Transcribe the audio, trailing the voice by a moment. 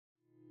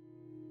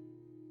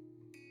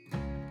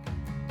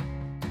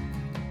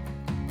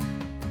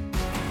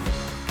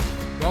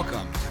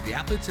Welcome to the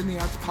Athletes in the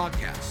Arts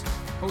podcast,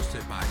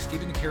 hosted by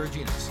Stephen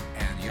Karaginas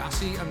and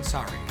Yassi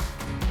Ansari.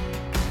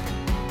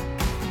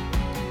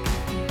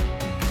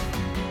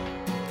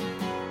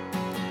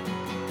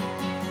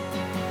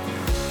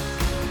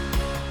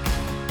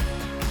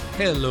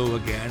 Hello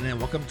again, and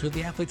welcome to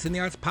the Athletes in the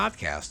Arts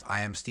podcast.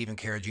 I am Stephen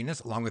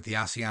Karaginas, along with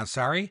Yassi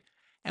Ansari,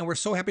 and we're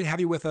so happy to have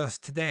you with us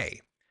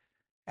today.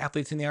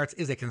 Athletes in the Arts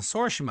is a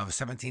consortium of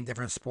 17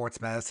 different sports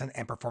medicine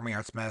and performing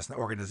arts medicine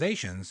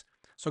organizations.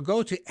 So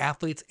go to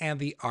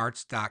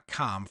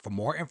athletesandthearts.com for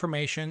more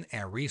information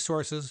and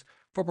resources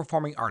for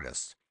performing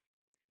artists.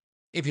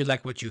 If you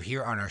like what you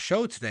hear on our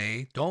show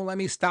today, don't let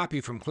me stop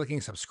you from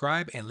clicking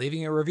subscribe and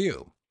leaving a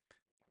review.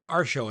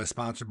 Our show is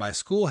sponsored by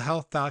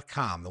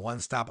SchoolHealth.com, the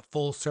one-stop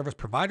full-service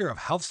provider of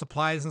health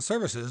supplies and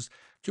services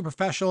to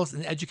professionals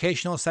in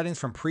educational settings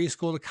from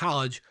preschool to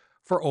college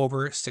for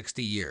over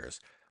 60 years.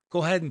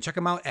 Go ahead and check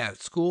them out at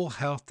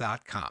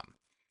SchoolHealth.com.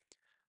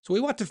 So we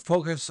want to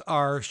focus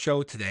our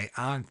show today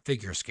on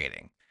figure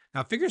skating.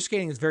 Now, figure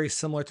skating is very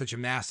similar to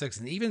gymnastics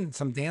and even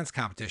some dance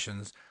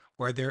competitions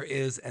where there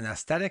is an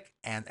aesthetic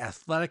and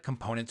athletic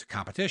component to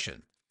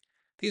competition.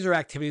 These are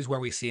activities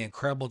where we see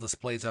incredible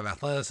displays of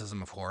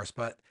athleticism, of course,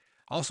 but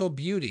also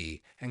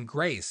beauty and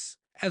grace,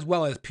 as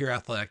well as pure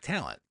athletic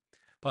talent.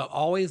 But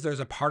always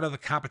there's a part of the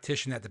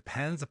competition that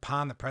depends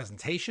upon the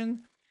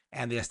presentation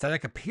and the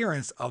aesthetic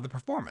appearance of the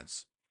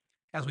performance.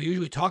 As we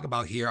usually talk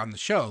about here on the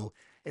show,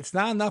 it's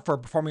not enough for a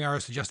performing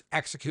artist to just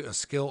execute a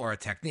skill or a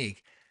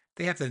technique.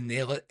 They have to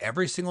nail it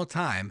every single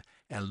time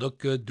and look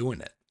good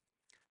doing it.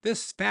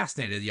 This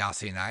fascinated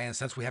Yassi and I, and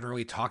since we haven't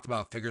really talked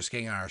about figure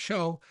skating on our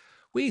show,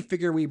 we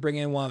figure we bring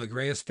in one of the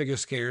greatest figure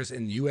skaters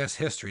in U.S.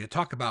 history to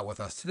talk about with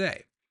us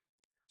today.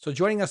 So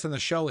joining us on the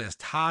show is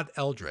Todd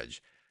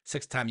Eldredge,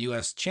 6-time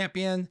U.S.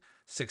 champion,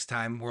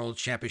 6-time World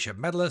Championship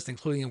medalist,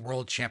 including a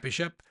World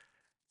Championship,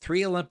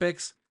 3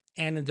 Olympics,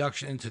 and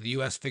induction into the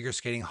U.S. Figure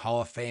Skating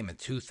Hall of Fame in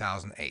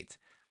 2008.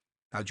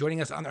 Now,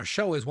 joining us on our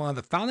show is one of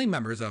the founding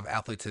members of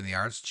Athletes in the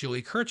Arts,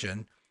 Julie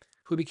Kirchen,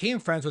 who became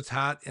friends with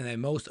Todd in a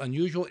most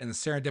unusual and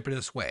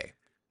serendipitous way.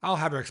 I'll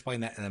have her explain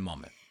that in a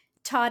moment.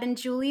 Todd and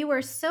Julie,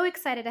 we're so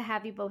excited to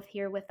have you both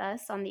here with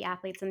us on the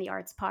Athletes in the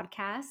Arts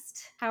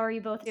podcast. How are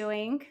you both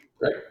doing?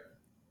 Great.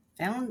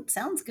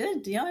 Sounds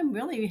good. Yeah, I'm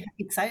really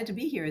excited to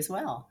be here as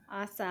well.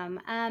 Awesome.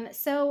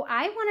 So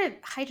I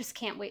just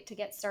can't wait to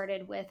get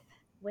started with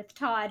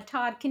Todd.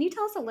 Todd, can you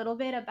tell us a little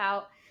bit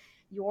about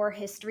your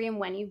history and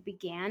when you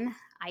began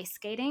ice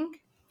skating?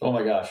 Oh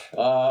my gosh.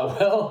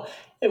 Well,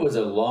 it was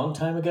a long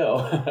time ago.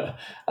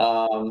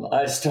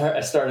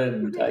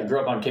 I grew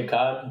up on Cape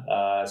Cod.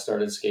 I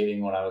started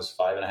skating when I was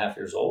 5.5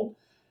 years old.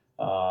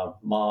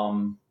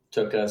 Mom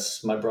took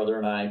us, my brother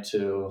and I,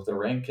 to the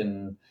rink,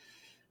 and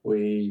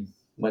we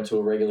went to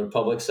a regular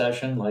public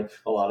session like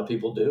a lot of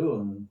people do,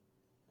 and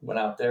went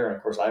out there. And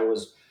of course, I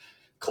was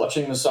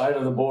clutching the side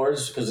of the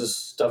boards because this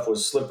stuff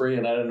was slippery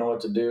and I didn't know what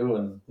to do.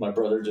 And my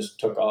brother just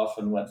took off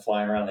and went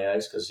flying around the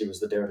ice because he was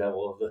the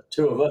daredevil of the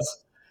two of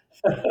us.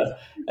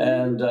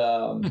 And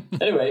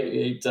anyway,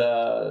 it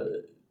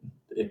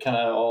kind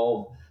of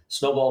all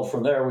snowballed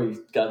from there. We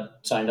got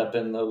signed up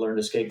in the learn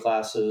to skate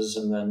classes,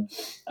 and then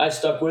I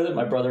stuck with it.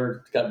 My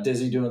brother got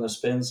dizzy doing the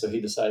spin, so he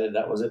decided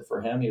that was it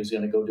for him. He was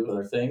going to go do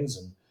other things.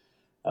 And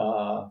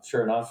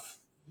sure enough,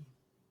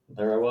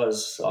 there I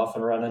was, off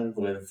and running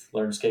with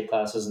learn skate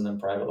classes and then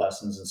private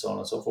lessons and so on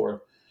and so forth.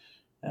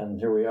 And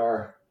here we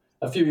are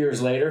a few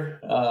years later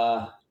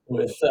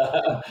with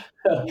a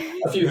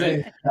few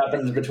things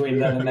happened between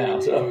then and now.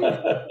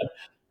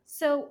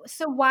 So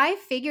why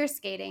figure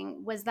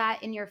skating? Was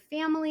that in your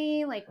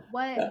family? Like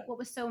what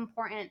was so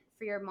important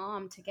for your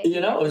mom to get you?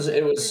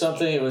 It was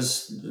something. It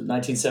was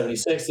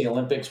 1976. The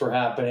Olympics were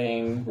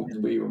happening.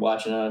 We were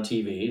watching it on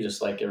TV,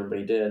 just like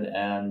everybody did,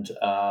 and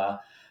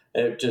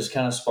it just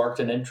kind of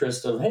sparked an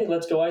interest of, hey,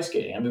 let's go ice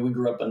skating. I mean, we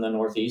grew up in the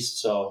Northeast,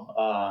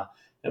 so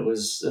it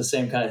was the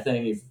same kind of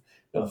thing.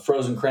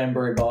 Frozen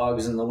cranberry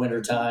bogs in the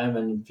wintertime,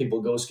 and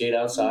people go skate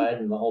outside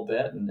and the whole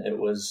bit. And it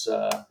was,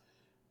 my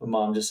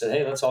mom just said,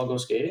 hey, let's all go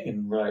skating.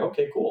 And we're like,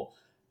 okay, cool.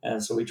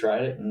 And so we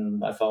tried it,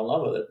 and I fell in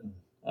love with it.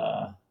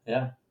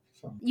 Yeah.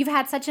 So. You've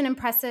had such an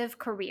impressive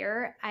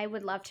career. I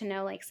would love to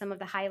know like some of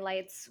the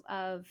highlights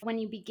of when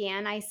you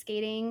began ice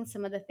skating,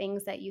 some of the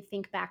things that you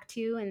think back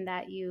to and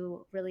that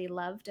you really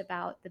loved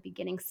about the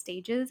beginning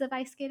stages of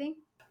ice skating.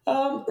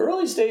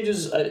 Early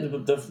stages,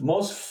 the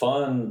most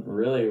fun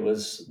really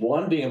was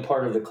one, being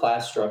part of the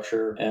class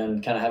structure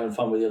and kind of having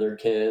fun with the other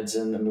kids.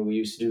 And I mean, we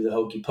used to do the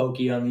hokey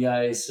pokey on the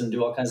ice and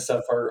do all kinds of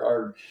stuff.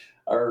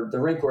 The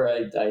rink where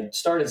I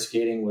started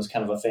skating was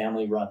kind of a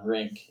family run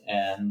rink,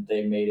 and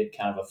they made it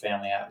kind of a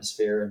family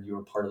atmosphere, and you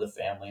were part of the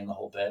family and the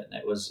whole bit. And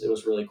it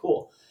was really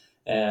cool.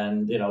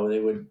 And,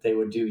 they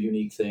would do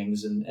unique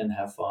things and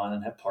have fun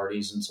and have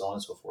parties and so on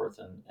and so forth.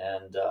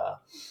 And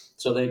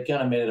so they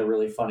kind of made it a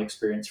really fun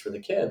experience for the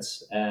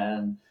kids.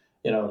 And,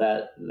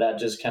 that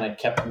just kind of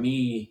kept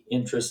me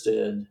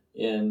interested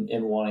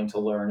in wanting to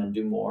learn and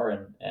do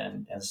more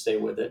and stay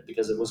with it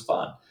because it was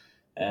fun.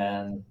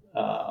 And,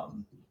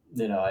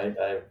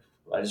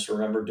 I I just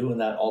remember doing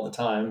that all the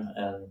time,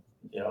 and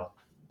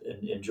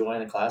enjoying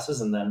the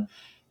classes. And then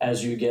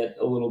as you get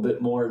a little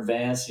bit more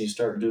advanced, you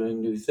start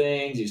doing new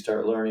things, you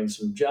start learning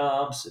some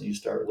jumps, and you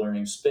start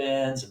learning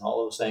spins and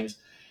all those things.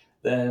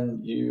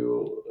 Then I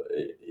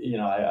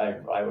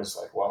was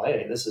like, well,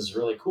 hey, this is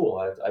really cool.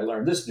 I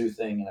learned this new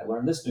thing, and I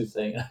learned this new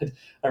thing.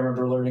 I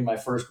remember learning my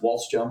first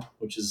waltz jump,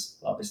 which is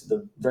obviously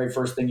the very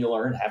first thing you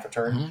learn, half a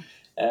turn.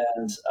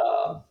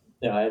 Mm-hmm.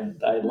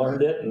 And I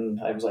learned it,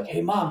 and I was like,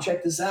 hey, Mom,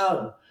 check this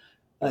out.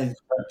 I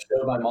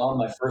showed my mom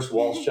my first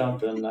waltz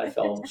jump, and I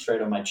fell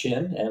straight on my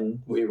chin,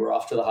 and we were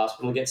off to the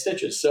hospital to get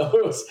stitches. So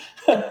it was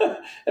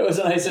it was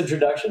a nice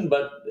introduction,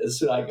 but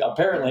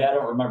apparently I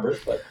don't remember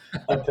it, but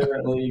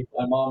apparently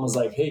my mom was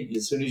like, "Hey,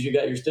 as soon as you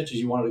got your stitches,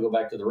 you wanted to go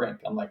back to the rink."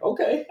 I'm like,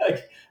 "Okay."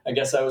 I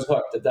guess I was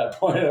hooked at that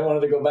point. I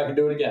wanted to go back and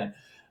do it again.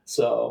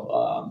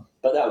 So,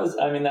 but that was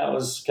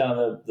kind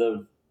of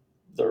the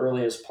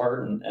earliest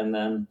part, and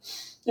then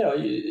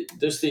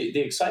there's the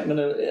excitement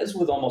as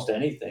with almost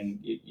anything.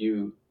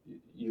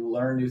 You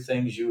learn new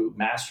things, you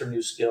master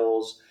new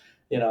skills,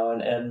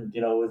 and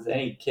with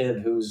any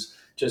kid who's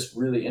just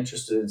really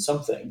interested in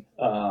something,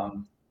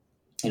 to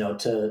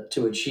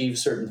achieve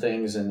certain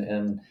things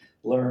and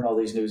learn all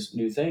these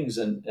new things,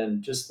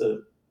 and just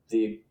the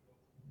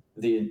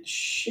the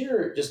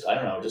sheer, just I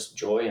don't know, just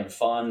joy and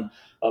fun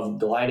of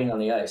gliding on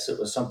the ice. It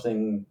was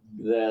something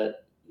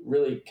that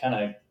really kind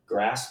of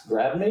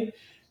grabbed me,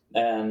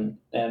 and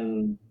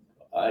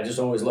I just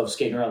always loved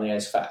skating around the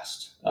ice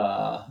fast,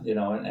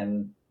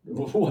 and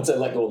once I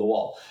let go of the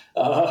wall.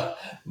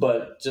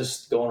 But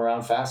just going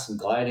around fast and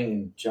gliding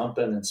and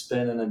jumping and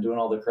spinning and doing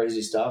all the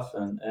crazy stuff.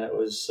 And it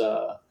was,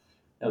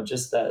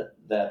 just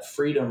that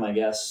freedom, I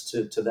guess,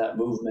 to that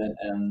movement,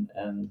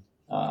 and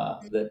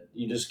that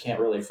you just can't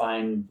really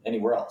find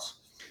anywhere else.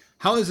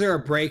 How is there a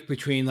break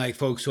between like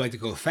folks who like to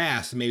go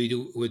fast and maybe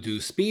would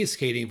do speed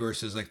skating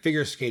versus like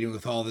figure skating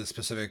with all the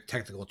specific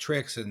technical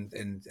tricks and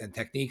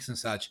techniques and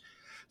such?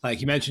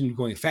 Like you mentioned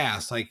going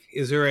fast, like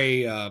is there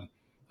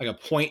like a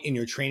point in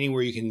your training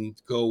where you can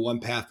go one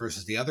path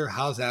versus the other?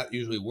 How does that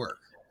usually work?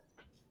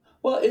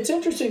 Well, it's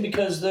interesting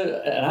because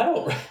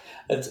I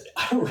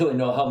don't really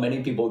know how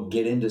many people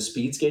get into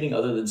speed skating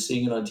other than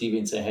seeing it on TV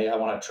and saying, "Hey, I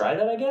want to try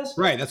that," I guess.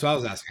 Right. That's what I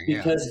was asking. Yeah.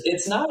 Because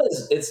it's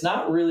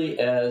not really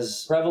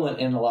as prevalent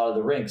in a lot of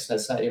the rinks.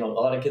 That's not, a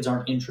lot of kids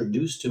aren't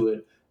introduced to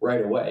it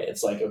right away.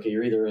 It's like, okay,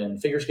 you're either in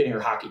figure skating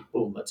or hockey.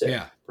 Boom, that's it.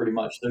 Yeah. Pretty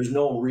much. There's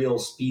no real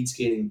speed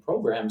skating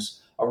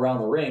programs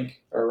around the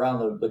rink or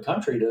around the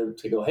country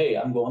to go, hey,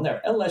 I'm going there.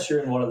 Unless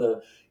you're in one of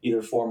the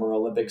either former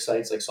Olympic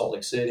sites like Salt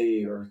Lake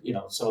City or,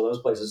 some of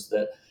those places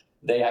that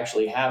they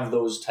actually have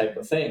those type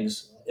of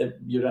things.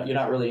 You're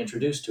not really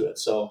introduced to it.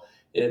 So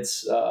it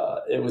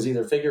was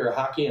either figure or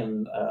hockey,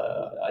 and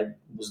I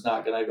was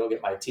not going to go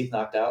get my teeth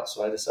knocked out,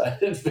 so I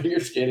decided figure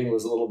skating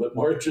was a little bit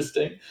more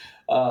interesting.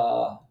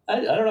 I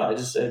don't know. I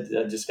just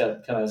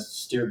got kind of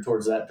steered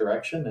towards that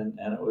direction, and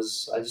I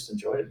just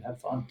enjoyed it and had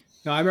fun.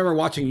 Now, I remember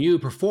watching you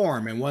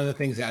perform, and one of the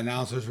things that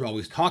announcers would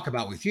always talk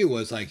about with you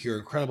was like your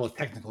incredible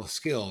technical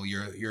skill.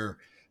 You're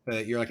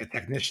like a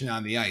technician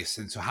on the ice,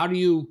 and so how do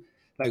you?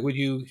 Like, would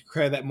you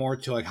credit that more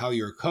to like how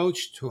you're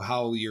coached, to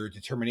how your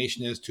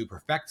determination is to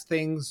perfect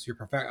things,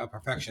 a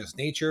perfectionist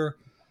nature?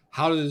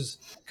 Because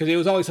it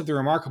was always something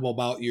remarkable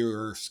about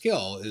your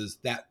skill is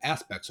that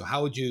aspect. So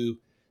how would you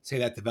say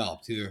that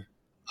developed either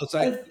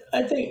outside?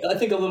 I think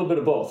a little bit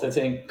of both. I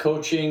think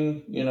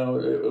coaching,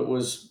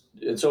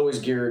 it's always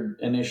geared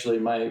initially.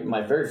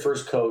 My very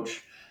first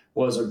coach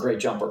was a great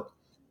jumper,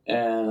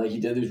 and like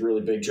he did these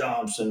really big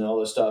jumps and all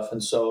this stuff.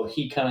 And so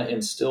he kind of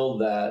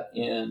instilled that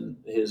in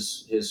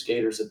his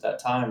skaters at that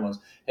time was,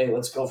 hey,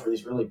 let's go for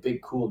these really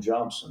big, cool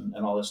jumps and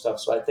all this stuff.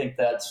 So I think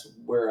that's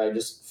where I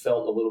just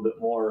felt a little bit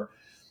more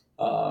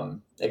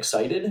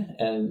excited.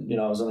 And,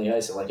 I was on the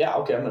ice and like, yeah,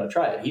 okay, I'm going to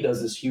try it. He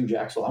does this huge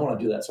axle. I want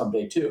to do that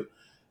someday too.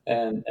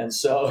 And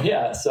so,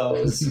 yeah, so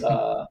it was,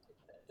 I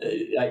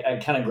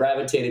kind of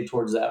gravitated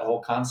towards that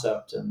whole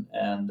concept.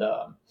 And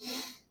I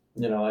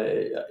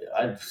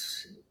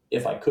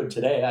if I could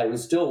today, I would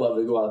still love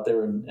to go out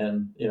there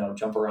and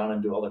jump around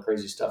and do all the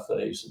crazy stuff that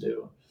I used to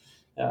do.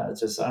 It's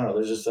just, I don't know,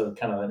 there's just a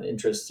kind of an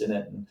interest in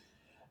it. And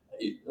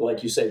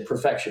like you say,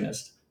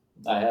 perfectionist.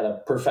 I had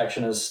a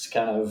perfectionist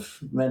kind of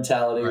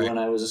mentality Right. when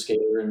I was a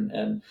skater,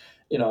 and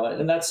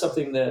that's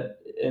something that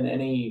in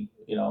any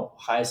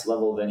highest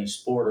level of any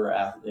sport or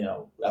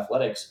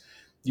athletics,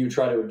 you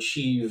try to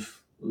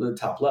achieve the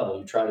top level.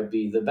 You try to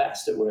be the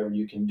best at whatever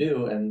you can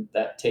do, and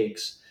that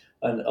takes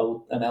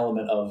an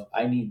element of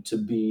I need to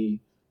be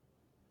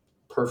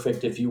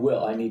perfect, if you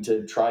will. I need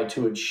to try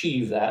to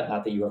achieve that.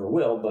 Not that you ever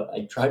will, but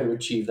I try to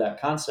achieve that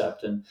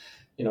concept, and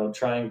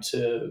trying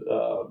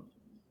to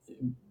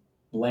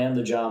land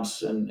the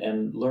jumps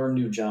and learn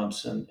new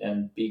jumps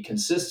and be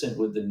consistent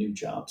with the new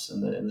jumps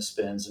and the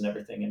spins and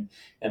everything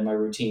and my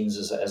routines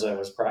as I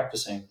was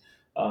practicing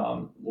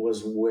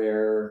was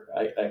where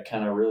I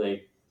kind of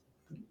really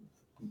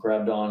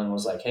grabbed on and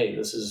was like, hey,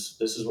 this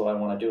is what I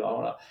want to do. I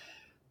want to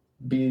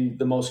be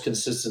the most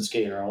consistent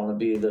skater. I want to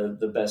be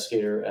the best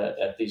skater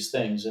at these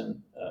things.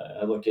 And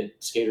I look at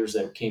skaters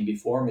that came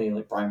before me,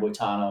 like Brian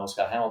Boitano,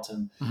 Scott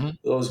Hamilton. Mhm.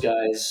 Those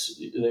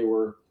guys, they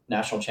were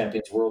national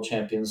champions, world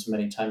champions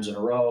many times in a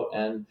row,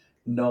 and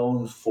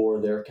known for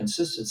their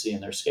consistency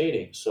in their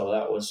skating. So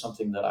that was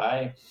something that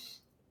I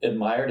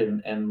admired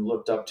and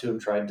looked up to and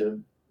tried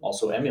to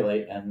also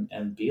emulate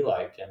and be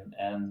like.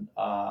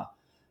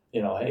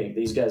 Hey,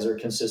 these guys are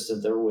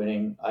consistent. They're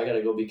winning. I got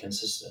to go be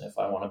consistent if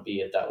I want to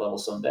be at that level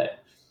someday.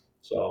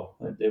 So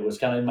it was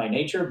kind of in my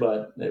nature,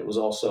 but it was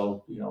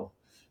also,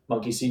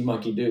 monkey see,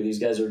 monkey do. These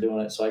guys are doing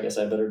it, so I guess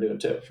I better do it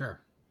too.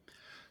 Sure.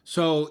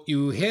 So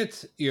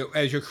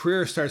as your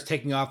career starts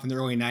taking off in the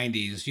early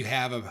 90s, you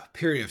have a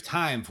period of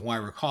time, from what I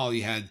recall,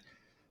 you had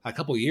a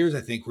couple of years,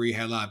 I think, where you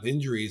had a lot of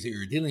injuries that you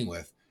were dealing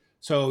with.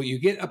 So you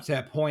get up to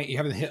that point, you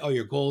haven't hit all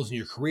your goals in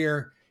your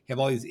career, you have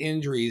all these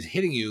injuries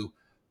hitting you.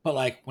 But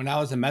like when I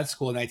was in med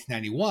school in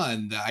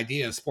 1991, the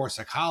idea of sports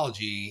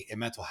psychology and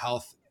mental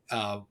health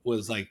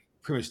was like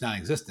pretty much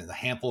non-existent, a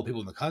handful of people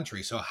in the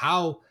country. So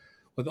how,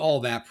 with all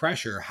that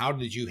pressure, how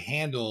did you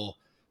handle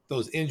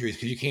those injuries?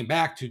 Because you came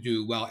back to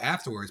do well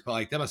afterwards, but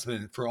like that must have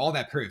been, for all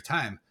that period of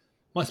time,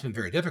 must have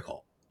been very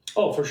difficult.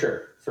 Oh, for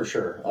sure, for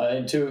sure.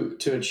 And to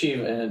achieve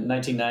in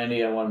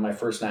 1990, I won my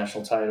first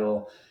national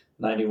title.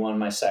 91,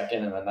 my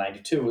second, and then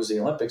 92 was the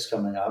Olympics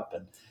coming up,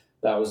 and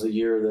that was the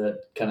year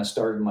that kind of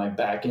started my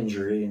back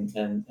injury,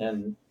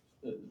 and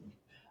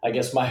I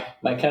guess my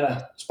kind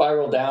of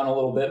spiraled down a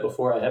little bit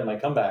before I had my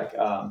comeback.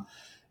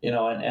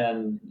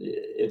 And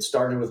it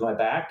started with my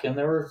back, and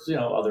there were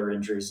other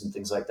injuries and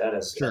things like that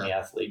as Sure. any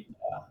athlete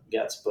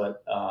gets,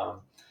 but.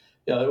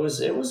 It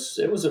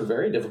was a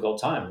very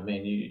difficult time. I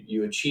mean,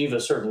 you achieve a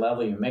certain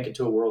level, you make it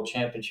to a world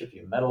championship,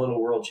 you medal at a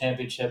world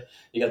championship,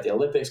 you got the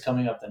Olympics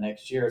coming up the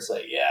next year. It's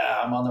like, yeah,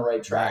 I'm on the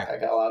right track. Right.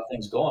 I got a lot of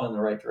things going in the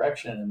right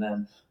direction, and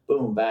then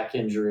boom, back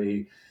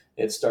injury.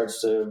 It starts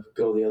to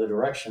go the other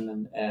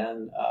direction,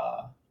 and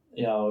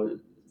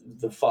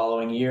the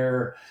following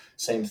year,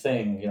 same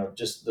thing.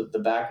 Just the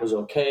back was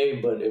okay,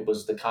 but it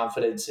was the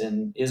confidence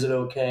in, is it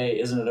okay?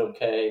 Isn't it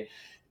okay?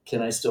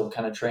 Can I still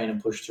kind of train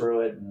and push through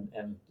it,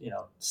 and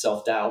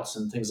self doubts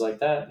and things like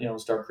that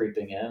start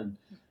creeping in.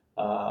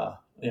 That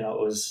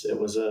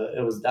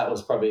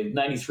was probably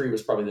 93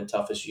 was probably the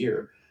toughest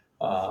year.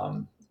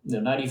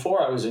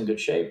 94 I was in good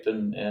shape,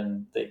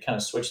 and they kind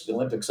of switched the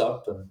Olympics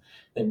up, and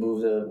they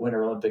moved the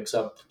Winter Olympics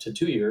up to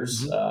 2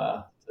 years.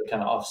 Mm-hmm. To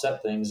kind of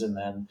offset things, and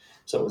then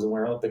so it was the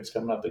Winter Olympics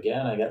coming up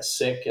again. I got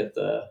sick at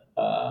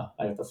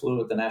I got the flu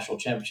at the national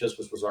championships,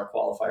 which was our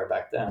qualifier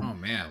back then. Oh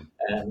man.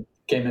 And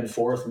came in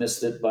fourth,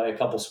 missed it by a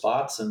couple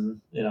spots, and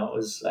I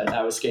was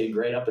skating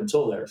great up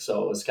until there.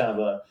 So it was kind of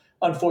a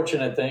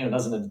unfortunate thing. It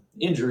wasn't an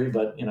injury,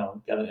 but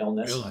got an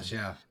illness.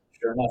 Yeah.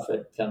 Sure enough,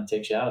 it kind of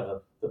takes you out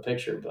of the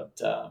picture. But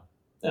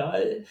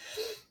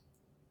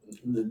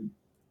in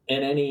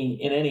anything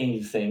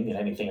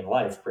in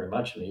life, pretty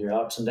much, you're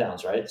ups and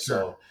downs, right? Sure.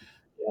 So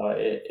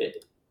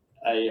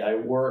I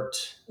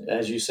worked,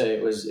 as you say,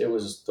 it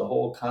was the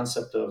whole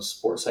concept of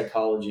sports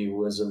psychology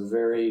was a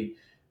very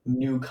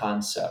new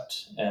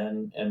concept,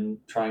 and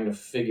trying to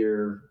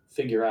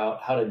figure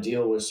out how to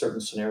deal with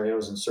certain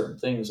scenarios and certain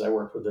things. I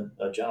worked with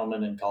a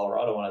gentleman in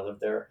Colorado when I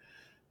lived there,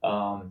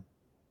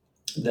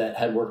 that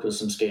had worked with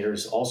some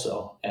skaters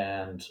also,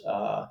 and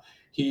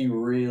he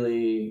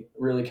really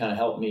kind of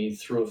helped me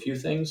through a few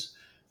things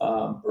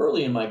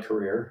early in my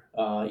career,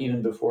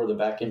 even before the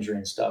back injury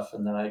and stuff.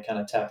 And then I kind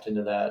of tapped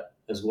into that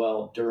as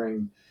well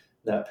during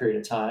that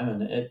period of time,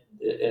 and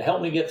it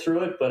helped me get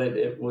through it. But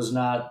it was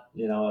not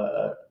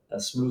a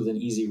smooth and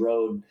easy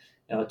road.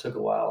 It took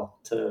a while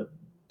to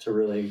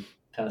really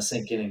kind of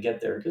sink in and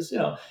get there, because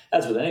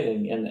as with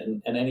anything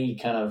and any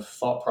kind of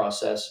thought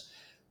process,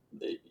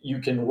 you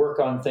can work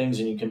on things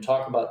and you can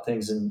talk about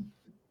things,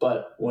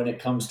 but when it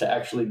comes to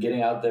actually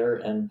getting out there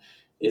and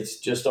it's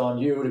just on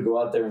you to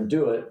go out there and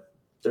do it,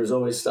 there's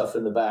always stuff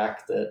in the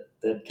back that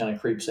kind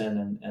of creeps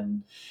in,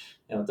 and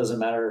it doesn't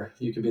matter.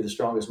 You could be the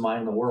strongest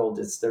mind in the world.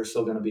 There's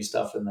still going to be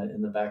stuff in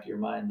the back of your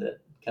mind that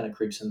kind of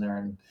creeps in there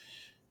and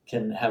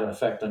can have an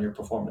effect on your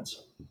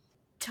performance.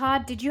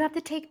 Todd, did you have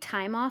to take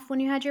time off when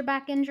you had your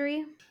back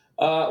injury?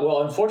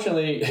 Well,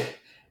 unfortunately,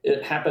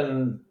 it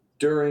happened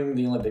during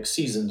the Olympic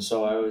season,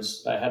 so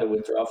I had to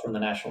withdraw from the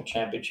national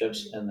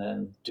championships, and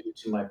then due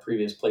to my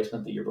previous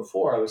placement the year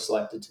before, I was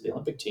selected to the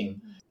Olympic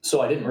team.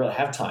 So I didn't really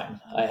have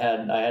time. I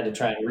had to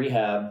try and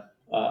rehab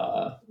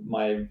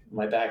my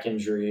back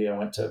injury. I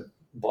went to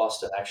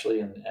Boston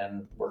actually,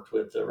 and worked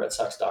with the Red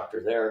Sox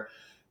doctor there,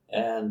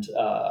 and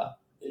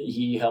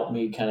he helped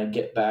me kind of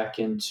get back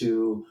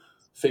into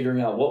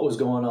figuring out what was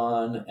going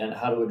on and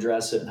how to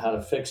address it and how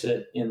to fix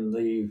it in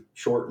the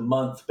short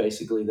month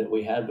basically that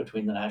we had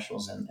between the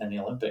nationals and the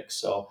Olympics.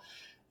 So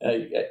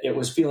it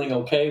was feeling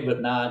okay,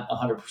 but not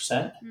 100%.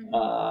 Mm-hmm.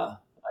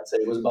 I'd say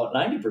it was about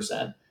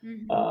 90%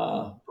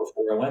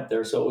 before I went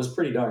there. So it was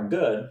pretty darn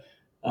good.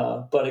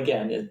 But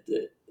again,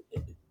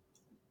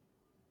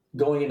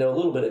 going into a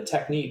little bit of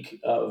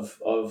technique of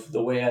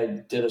the way I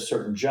did a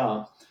certain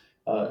jump,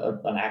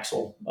 an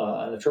axle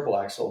and a triple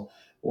axle,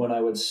 when I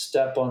would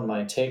step on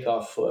my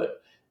takeoff foot,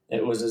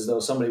 it was as though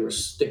somebody were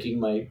sticking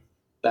my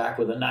back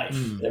with a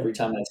knife every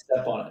time I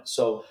step on it.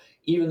 So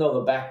even though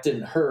the back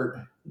didn't hurt,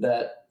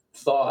 that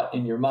thought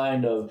in your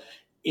mind of,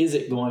 is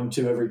it going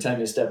to every time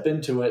you step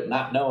into it,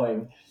 not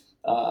knowing,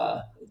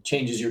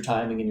 changes your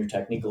timing and your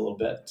technique a little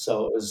bit.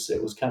 So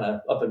it was kind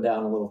of up and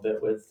down a little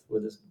bit with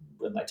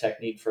my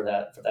technique for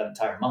that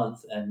entire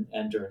month and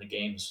during the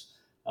games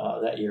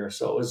that year.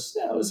 So it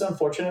was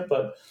unfortunate,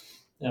 but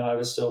I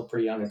was still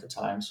pretty young at the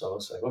time. So I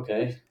was like,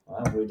 okay,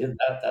 well, we did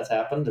that. That's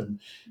happened, and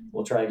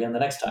we'll try again the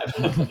next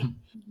time.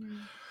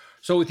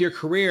 So with your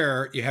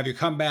career, you have your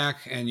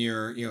comeback and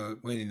you're,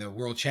 winning the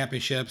world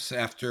championships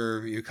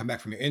after you come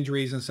back from your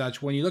injuries and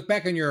such. When you look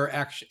back on your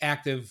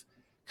active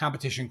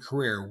competition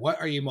career, what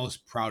are you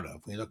most proud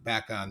of? When you look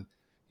back on,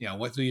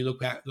 what do you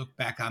look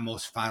back on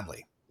most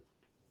fondly?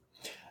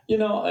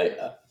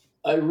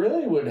 I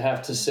really would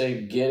have to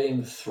say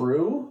getting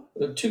through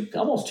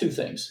almost two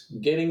things.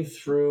 Getting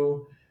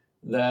through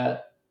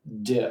that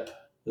dip,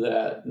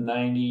 that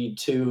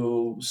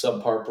 92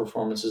 subpar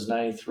performances,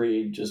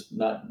 93 just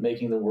not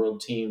making the world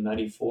team,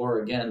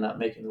 94 again not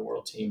making the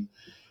world team,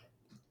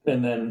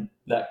 and then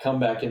that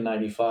comeback in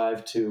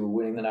 95 to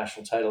winning the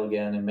national title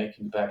again and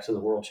making it back to the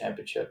world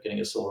championship,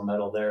 getting a silver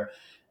medal there.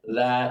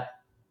 That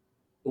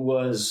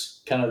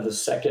was kind of the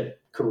second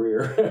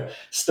career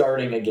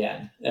starting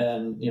again.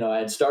 And, I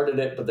had started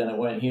it, but then it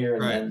went here.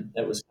 And Right. then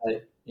it was,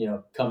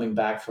 coming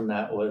back from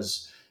that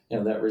was,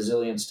 that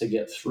resilience to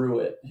get through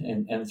it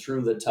and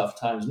through the tough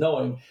times,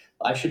 knowing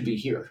I should be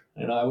here.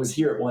 I was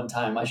here at one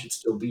time, I should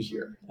still be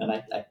here. And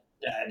I'm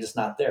just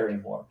not there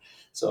anymore.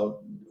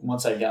 So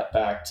once I got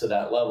back to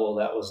that level,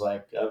 that was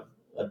like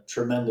a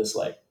tremendous,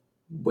 like,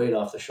 weight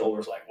off the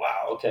shoulders, like,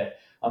 wow, okay,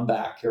 I'm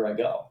back. Here I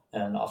go,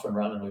 and off and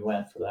running we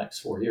went for the next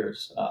 4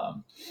 years.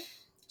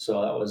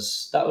 So that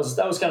was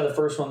kind of the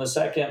first one. The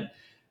second,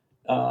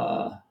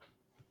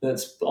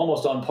 that's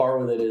almost on par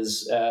with it,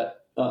 is at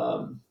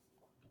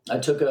I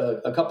took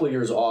a couple of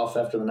years off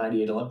after the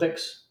 '98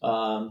 Olympics.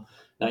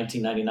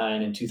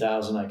 1999 and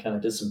 2000, I kind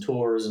of did some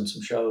tours and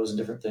some shows and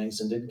different things,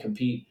 and didn't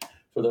compete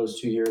for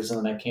those 2 years.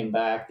 And then I came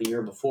back the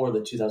year before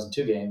the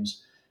 2002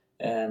 games,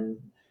 and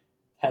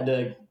had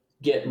to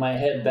get my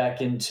head back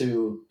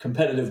into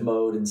competitive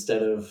mode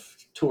instead of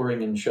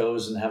touring and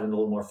shows and having a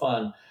little more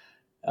fun.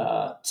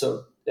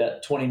 So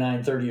at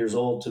 29, 30 years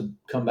old, to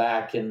come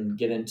back and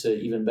get into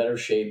even better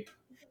shape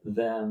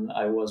than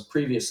I was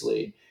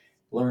previously,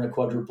 learn a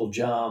quadruple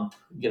jump,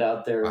 get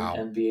out there Wow.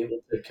 and be able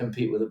to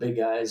compete with the big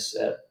guys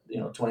at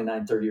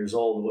 29, 30 years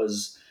old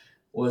was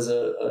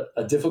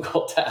a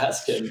difficult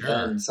task, Sure.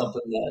 and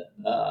something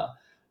that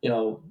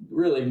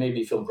really made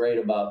me feel great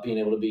about being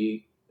able to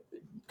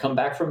come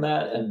back from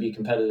that and be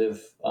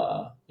competitive,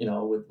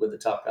 with the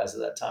top guys at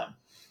that time.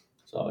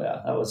 So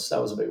yeah, that was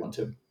a big one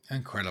too.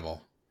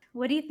 Incredible.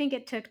 What do you think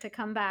it took to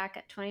come back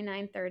at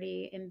 29,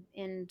 30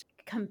 and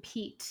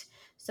compete?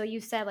 So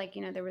you said, like,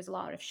 there was a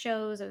lot of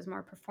shows, there was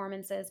more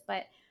performances,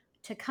 but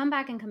to come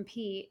back and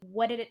compete,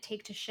 what did it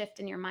take to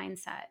shift in your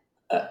mindset?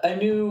 I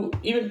knew,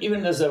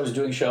 even as I was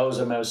doing shows,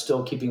 I was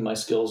still keeping my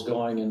skills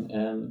going,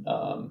 and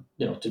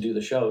to do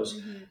the shows.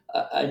 Mhm.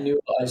 I knew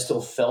I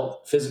still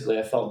felt physically,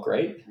 I felt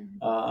great.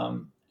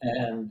 Mhm.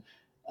 And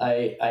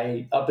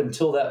I up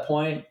until that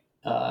point,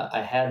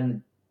 I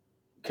hadn't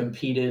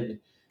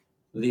competed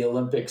the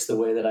Olympics the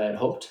way that I had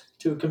hoped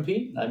to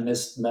compete. I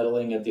missed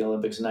medaling at the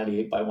Olympics in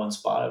 '98 by one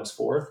spot. I was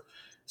fourth.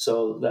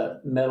 So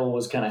that medal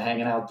was kind of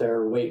hanging out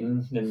there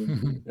waiting,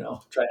 and,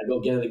 trying to go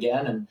get it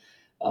again. And,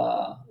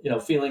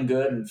 feeling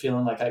good and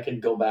feeling like I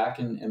could go back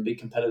and be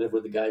competitive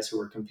with the guys who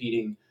were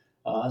competing,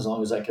 as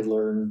long as I could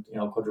learn,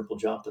 quadruple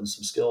jump and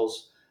some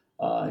skills,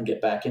 and get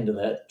back into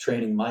that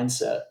training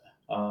mindset.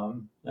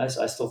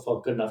 I still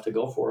felt good enough to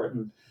go for it.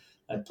 And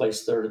I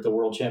placed third at the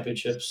World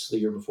Championships the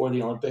year before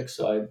the Olympics.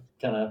 So I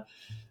kind of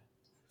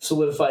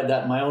solidified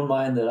that in my own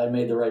mind that I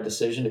made the right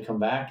decision to come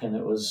back. And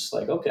it was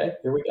like, okay,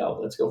 here we go.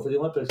 Let's go for the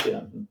Olympics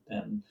again.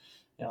 And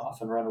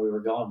off and running we were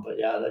going. But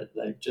yeah,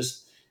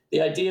 just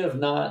the idea of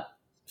not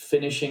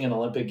finishing an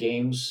Olympic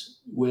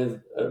Games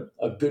with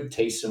a good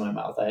taste in my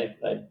mouth. I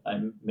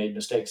made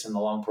mistakes in the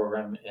long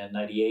program in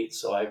 '98.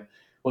 So I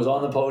was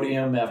on the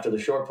podium after the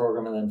short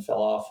program and then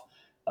fell off.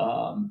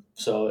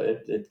 So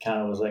it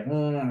kind of was like,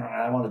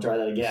 I want to try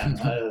that again.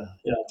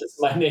 Just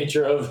my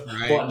nature of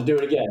Right. wanting to do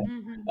it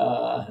again,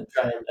 Mhm.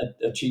 try and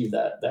achieve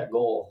that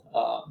goal.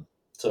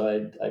 So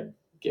I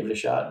gave it a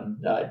shot,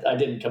 and I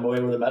didn't come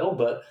away with a medal,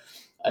 but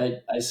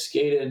I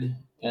skated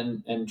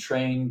and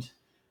trained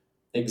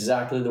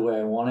exactly the way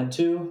I wanted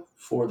to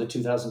for the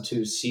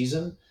 2002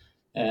 season.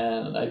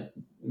 And I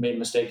made a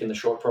mistake in the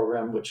short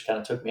program, which kind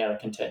of took me out of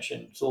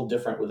contention. It's a little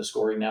different with the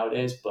scoring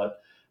nowadays,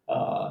 but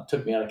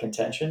took me out of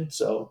contention.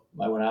 So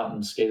I went out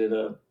and skated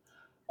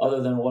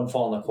other than one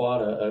fall in the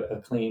quad,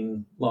 a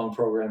clean long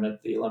program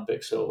at the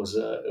Olympics. So it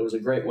was a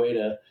great way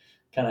to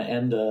kind of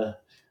end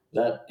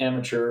that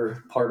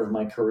amateur part of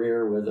my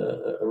career with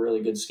a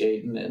really good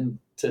skate, and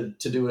to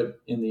do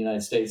it in the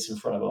United States in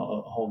front of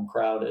a home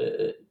crowd.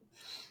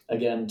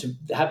 again, to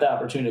have the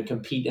opportunity to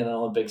compete in an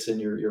Olympics in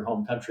your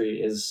home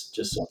country is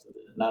just something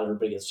that not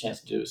everybody gets a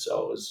chance to do.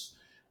 So it was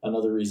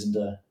another reason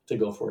to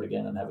go for it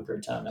again and have a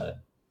great time at it.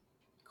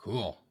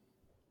 Cool.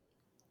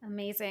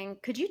 Amazing.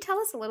 Could you tell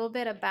us a little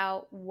bit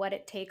about what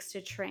it takes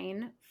to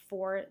train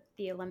for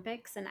the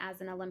Olympics and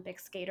as an Olympic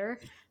skater?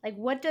 Like,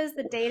 what does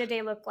the day to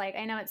day look like?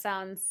 I know it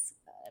sounds,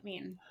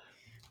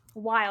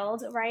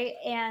 wild, right?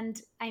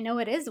 And I know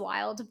it is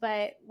wild,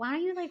 but why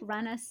don't you like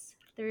run us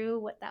through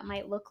what that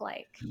might look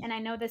like? And I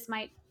know this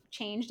might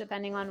change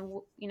depending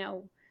on,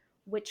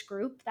 which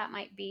group that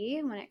might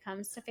be when it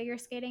comes to figure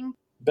skating.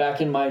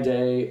 Back in my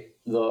day,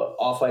 the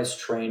off ice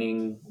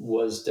training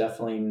was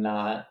definitely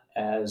not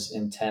as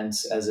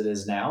intense as it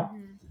is now.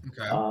 Mhm.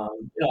 Okay.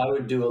 I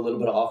would do a little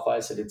bit of off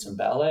ice. I did some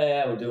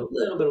ballet. I would do a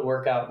little bit of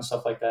workout and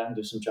stuff like that, and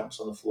do some jumps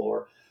on the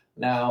floor.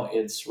 Now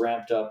it's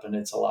ramped up and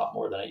it's a lot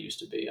more than it used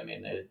to be. I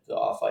mean, the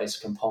off ice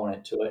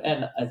component to it,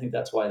 and I think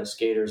that's why the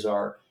skaters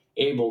are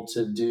able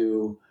to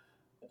do.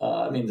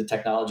 The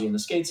technology in the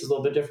skates is a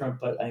little bit different,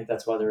 but I think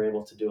that's why they're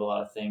able to do a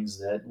lot of things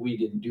that we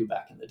didn't do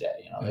back in the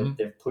day.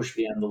 They've pushed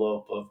the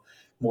envelope of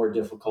more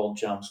difficult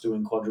jumps,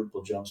 doing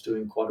quadruple jumps,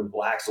 doing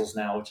quadruple axles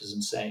now, which is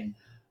insane.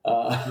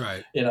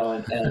 Right.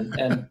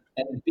 And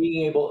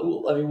being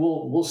able, I mean,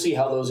 we'll see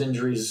how those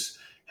injuries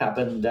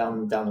happen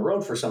down the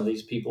road for some of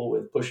these people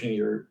with pushing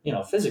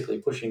physically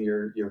pushing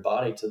your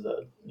body to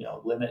the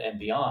limit and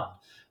beyond.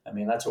 I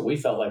mean, that's what we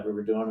felt like we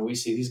were doing. We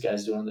see these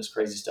guys doing this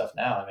crazy stuff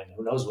now. I mean,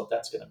 who knows what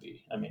that's going to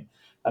be? I mean,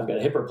 I've got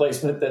a hip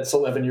replacement that's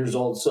 11 years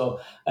old, so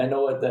I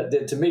know what that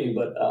did to me.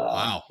 But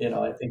Wow.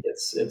 I think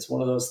it's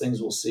one of those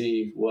things. We'll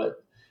see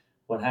what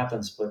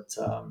happens. But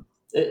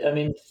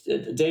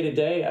day to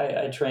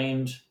day, I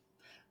trained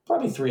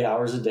probably 3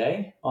 hours a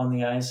day on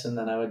the ice, and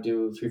then I would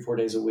do 3-4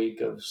 days a week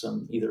of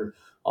some either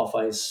off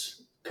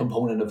ice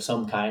component of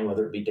some kind,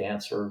 whether it be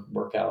dance or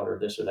workout or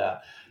this or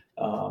that.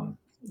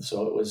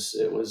 So it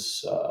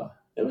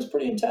was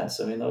pretty intense.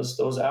 I mean,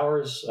 those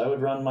hours I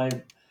would run my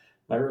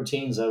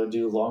routines. I would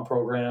do long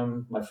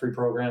program, my free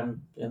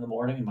program in the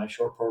morning, and my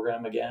short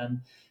program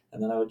again,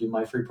 and then I would do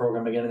my free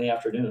program again in the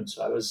afternoon.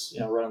 So I was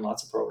running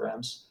lots of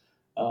programs,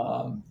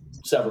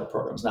 several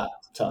programs, not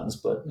tons,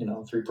 but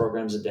 3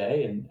 programs a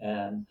day,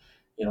 and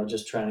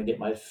just trying to get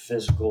my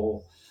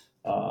physical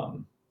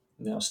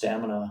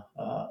stamina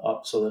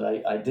up so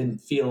that I didn't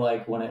feel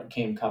like when it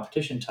came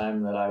competition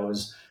time that I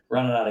was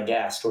running out of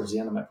gas towards the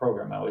end of my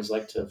program. I always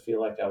like to feel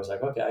like I was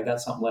like, okay, I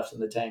got something left in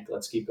the tank.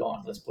 Let's keep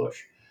going. Let's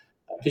push.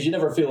 Because you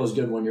never feel as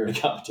good when you're in a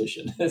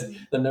competition.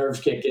 The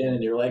nerves kick in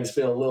and your legs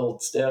feel a little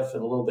stiff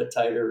and a little bit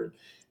tighter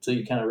until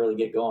you kind of really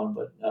get going.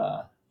 But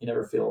you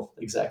never feel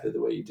exactly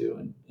the way you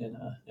do in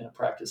a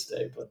practice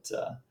day. But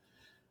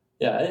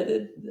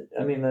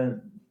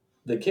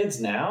the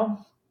kids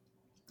now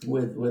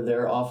with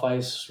their off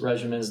ice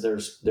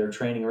regimens, their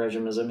training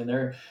regimens. I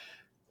mean,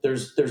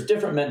 there's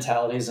different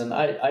mentalities, and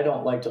I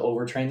don't like to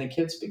overtrain the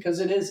kids because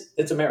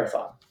it's a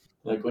marathon.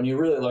 Like when you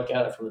really look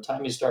at it from the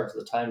time you start to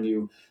the time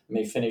you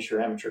may finish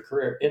your amateur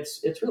career,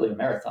 it's really a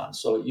marathon.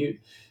 So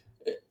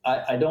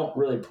I don't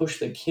really push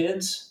the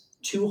kids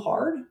too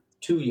hard,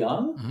 too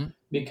young, Mm-hmm.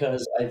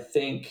 because I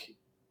think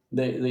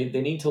they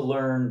need to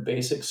learn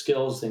basic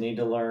skills. They need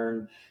to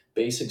learn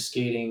basic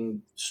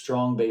skating,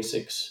 strong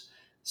basics,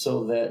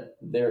 so that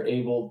they're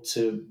able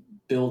to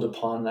build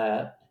upon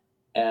that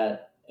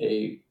at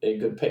a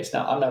good pace.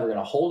 Now, I'm never going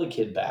to hold a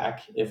kid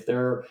back if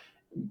they're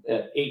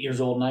at 8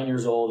 years old, 9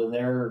 years old, and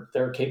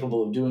they're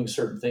capable of doing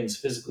certain things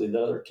physically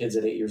that other kids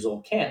at 8 years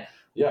old can't.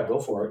 Yeah, go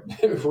for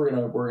it. If we're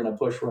gonna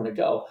push, we're gonna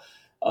go.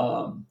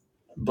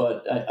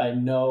 But I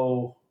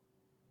know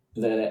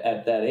that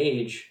at that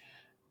age,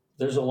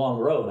 there's a long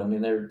road. I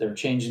mean, they're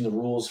changing the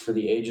rules for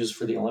the ages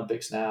for the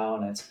Olympics now,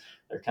 and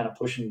they're kind of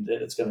pushing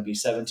that it's going to be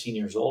 17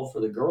 years old for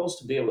the girls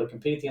to be able to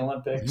compete at the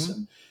Olympics, Mm-hmm.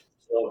 and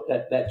so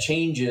that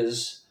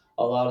changes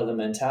a lot of the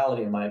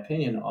mentality, in my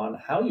opinion, on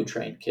how you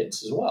train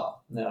kids as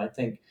well. And I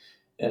think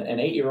an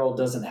 8-year-old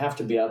doesn't have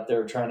to be out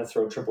there trying to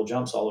throw triple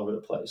jumps all over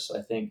the place.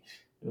 I think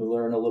you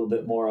learn a little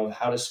bit more of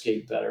how to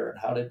skate better and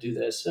how to do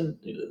this and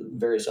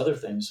various other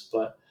things,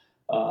 but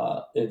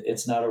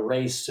it's not a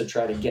race to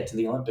try to get to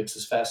the Olympics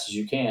as fast as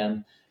you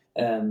can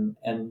and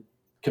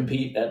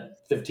compete at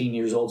 15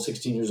 years old,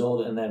 16 years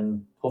old, and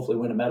then hopefully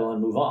win a medal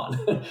and move on,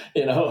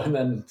 and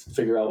then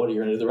figure out what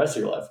you're going to do the rest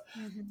of your life.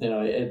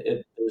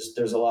 Mm-hmm.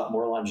 There's a lot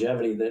more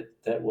longevity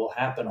that will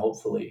happen,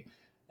 hopefully.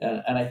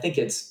 And I think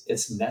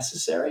it's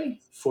necessary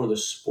for the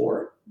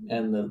sport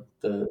and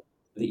the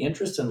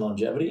interest and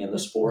longevity in the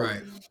sport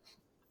Right.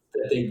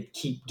 that they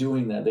keep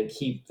doing that. They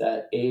keep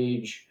that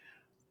age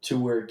to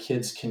where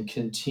kids can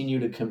continue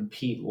to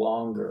compete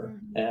longer.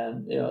 Mhm.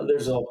 And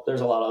there's a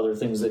lot of other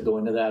things that go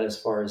into that as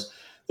far as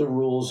the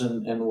rules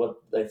and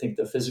what I think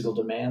the physical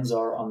demands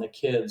are on the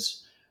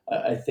kids.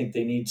 I think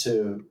they need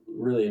to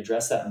really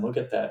address that and look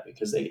at that,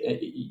 because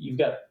you've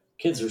got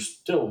kids are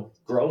still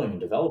growing and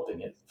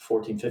developing at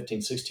 14,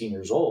 15, 16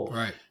 years old,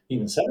 Right.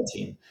 even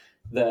 17,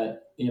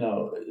 that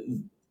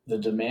the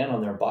demand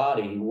on their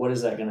body, what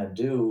is that going to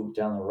do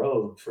down the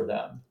road for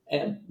them?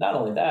 And not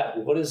only that,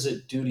 what does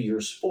it do to your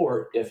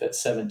sport if at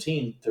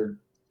 17 they're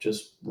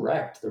just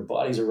wrecked, their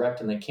bodies are wrecked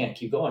and they can't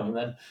keep going? And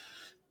then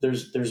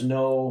there's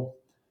no,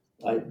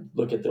 I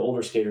look at the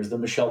older skaters, the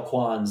Michelle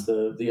Kwans,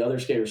 the other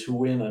skaters who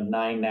win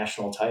 9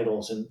 national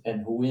titles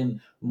and who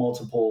win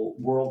multiple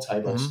world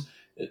titles.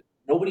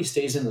 Nobody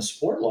stays in the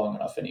sport long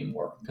enough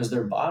anymore because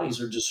their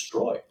bodies are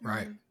destroyed.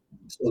 Right.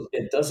 So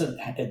it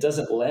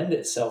doesn't lend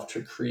itself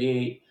to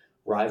create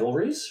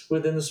rivalries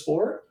within the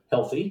sport,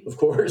 healthy, of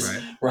course,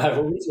 Right.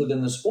 rivalries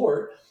within the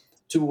sport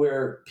to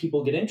where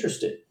people get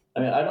interested.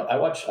 I mean, I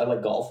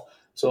like golf,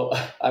 so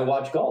I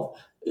watch golf.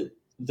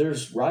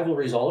 There's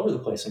rivalries all over the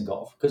place in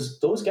golf because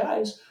those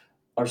guys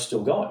are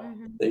still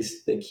going.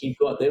 They keep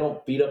going. They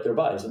don't beat up their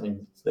bodies. I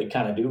mean, they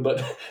kind of do,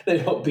 but they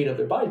don't beat up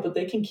their bodies. But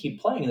they can keep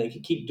playing. And they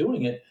can keep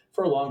doing it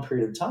for a long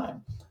period of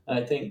time. And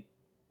I think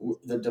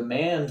the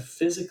demand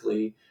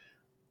physically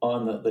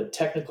on the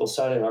technical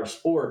side of our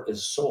sport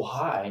is so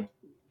high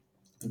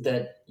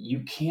that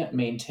you can't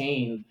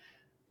maintain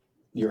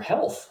your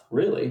health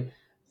really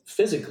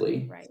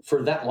physically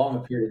for that long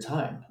a period of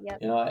time.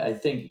 I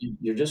think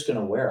you're just going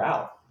to wear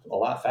out a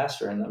lot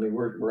faster. And I mean,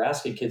 we're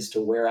asking kids to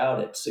wear out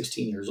at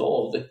 16 years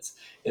old.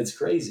 It's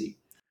crazy.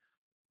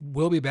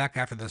 We'll be back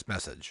after this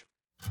message.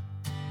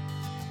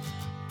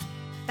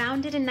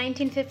 Founded in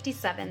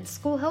 1957,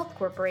 School Health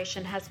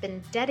Corporation has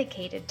been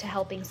dedicated to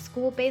helping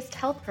school-based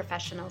health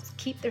professionals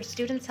keep their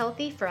students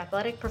healthy for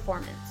athletic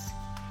performance.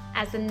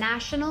 As a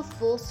national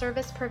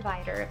full-service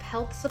provider of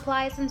health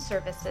supplies and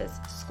services,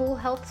 School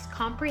Health's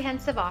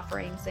comprehensive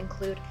offerings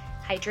include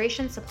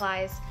hydration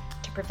supplies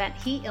to prevent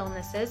heat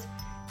illnesses,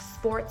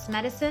 sports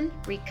medicine,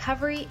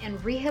 recovery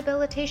and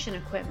rehabilitation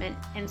equipment,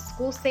 and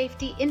school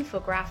safety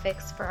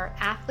infographics for our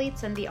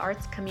athletes and the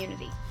arts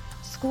community.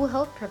 School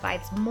Health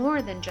provides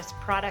more than just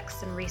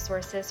products and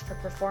resources for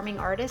performing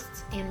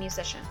artists and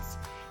musicians.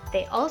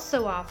 They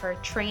also offer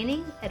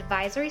training,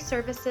 advisory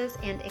services,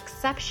 and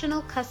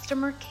exceptional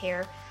customer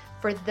care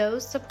for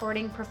those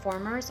supporting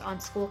performers on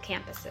school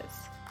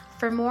campuses.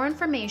 For more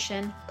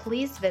information,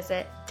 please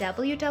visit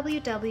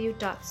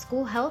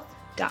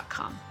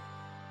www.schoolhealth.com.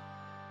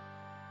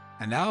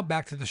 And now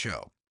back to the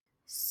show.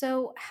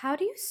 So, how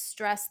do you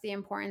stress the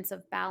importance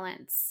of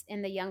balance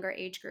in the younger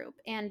age group?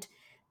 And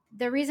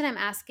the reason I'm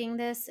asking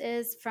this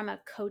is from a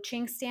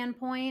coaching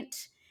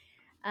standpoint.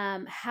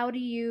 How do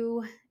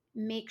you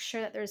make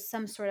sure that there's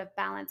some sort of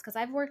balance? Because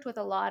I've worked with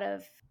a lot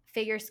of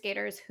figure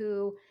skaters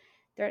who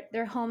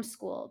they're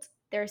homeschooled.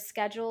 Their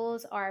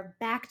schedules are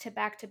back to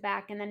back to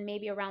back, and then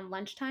maybe around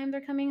lunchtime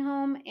they're coming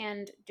home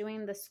and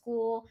doing the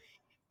school.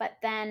 But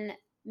then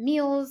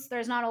meals,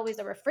 there's not always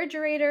a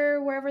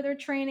refrigerator wherever they're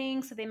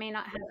training, so they may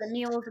not have the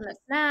meals and the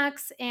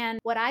snacks. And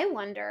what I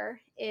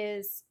wonder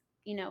is,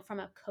 from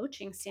a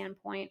coaching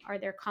standpoint, are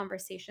there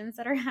conversations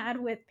that are had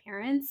with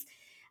parents?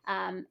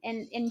 And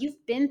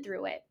you've been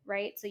through it,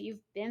 right? So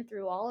you've been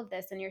through all of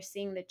this and you're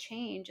seeing the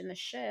change and the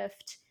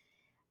shift.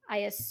 I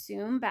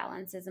assume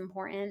balance is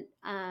important.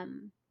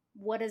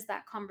 What does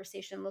that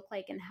conversation look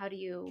like, and how do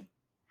you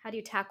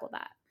tackle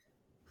that?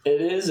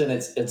 It is, and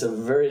it's a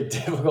very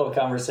difficult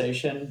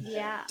conversation.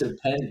 Yeah.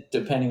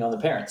 Depending on the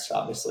parents,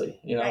 obviously.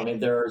 Right. I mean,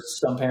 there are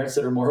some parents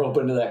that are more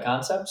open to that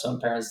concept.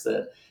 Some parents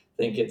that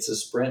think it's a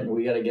sprint and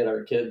we got to get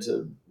our kids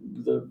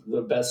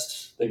the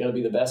best. They got to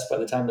be the best by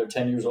the time they're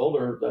 10 years old,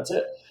 or that's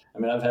it. I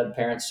mean, I've had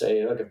parents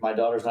say, look, if my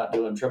daughter's not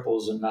doing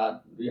triples and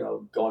not,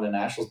 going to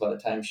nationals by the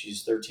time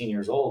she's 13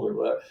 years old or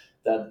whatever,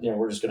 that,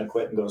 we're just going to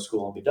quit and go to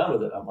school and be done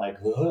with it. I'm like,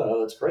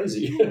 oh, that's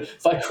crazy.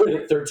 If I quit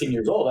at 13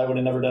 years old, I would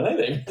have never done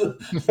anything.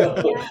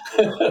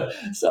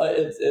 So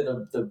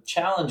the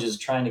challenge is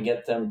trying to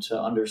get them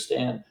to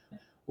understand,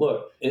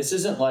 look, this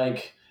isn't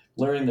like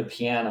learning the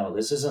piano.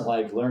 This isn't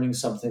like learning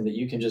something that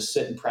you can just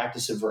sit and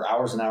practice it for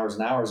hours and hours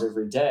and hours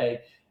every day,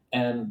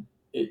 and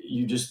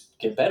you just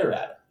get better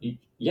at it.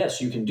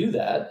 Yes, you can do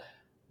that,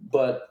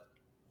 but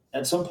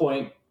at some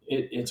point,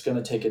 it's going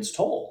to take its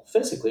toll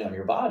physically on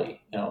your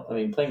body. I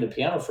mean, playing the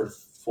piano for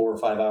 4 or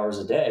 5 hours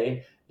a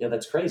day,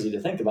 that's crazy to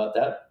think about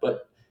that.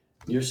 But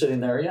you're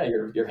sitting there,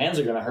 your hands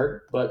are going to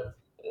hurt, but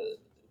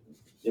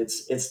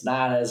it's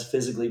not as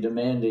physically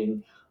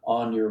demanding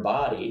on your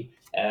body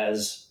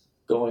as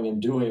going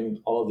and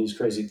doing all of these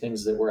crazy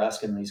things that we're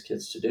asking these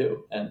kids to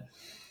do. And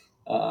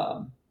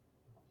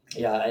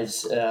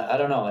it's I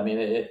don't know. I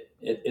mean,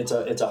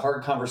 it's a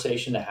hard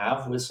conversation to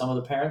have with some of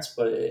the parents,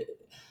 but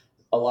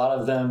a lot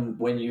of them,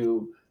 when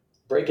you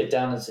break it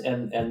down,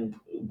 and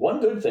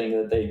one good thing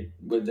that they,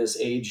 with this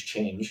age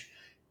change,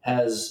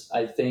 has,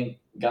 I think,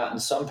 gotten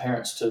some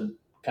parents to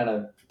kind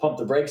of pump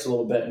the brakes a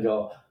little bit and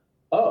go,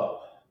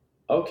 oh,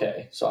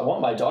 okay, so I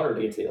want my daughter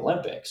to get to the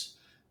Olympics.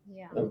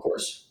 Yeah. And of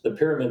course, the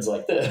pyramid's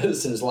like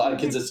this. There's a lot of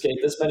kids that skate.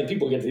 This many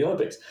people get to the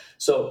Olympics.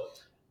 So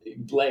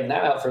laying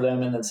that out for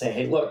them and then saying,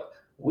 hey, look,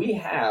 we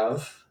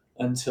have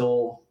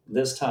until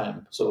this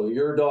time. So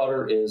your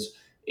daughter is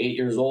 8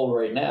 years old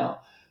right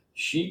now.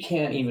 She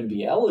can't even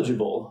be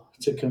eligible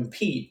to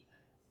compete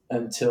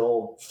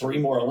until 3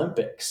 more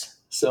Olympics.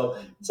 So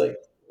it's like,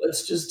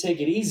 let's just take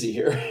it easy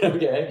here.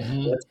 Okay.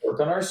 Hmm. Let's work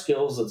on our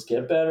skills. Let's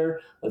get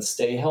better. Let's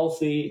stay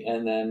healthy.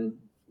 And then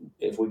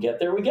if we get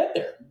there, we get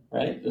there.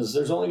 Right. Because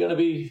there's only going to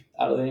be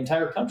out of the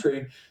entire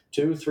country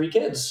 2, 3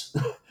 kids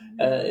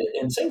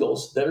in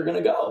singles that are going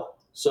to go.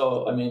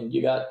 So, I mean,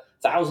 you got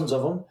thousands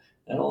of them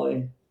and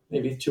only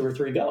maybe 2 or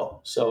 3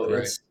 go. So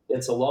Right.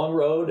 it's a long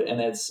road,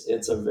 and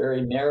it's a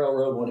very narrow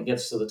road when it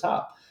gets to the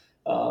top.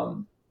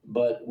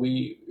 But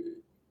when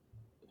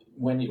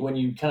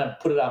you kind of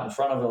put it out in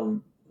front of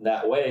them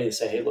that way,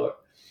 say, hey,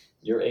 look,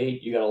 you're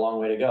 8, you got a long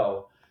way to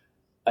go.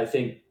 I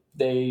think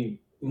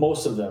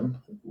most of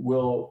them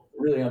will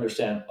really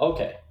understand,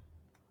 okay,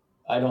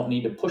 I don't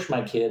need to push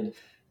my kid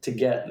to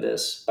get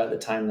this by the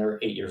time they're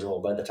 8 years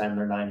old, by the time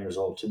they're 9 years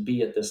old, to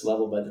be at this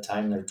level by the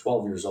time they're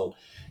 12 years old.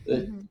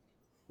 Mm-hmm.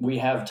 We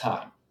have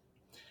time.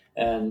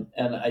 And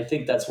I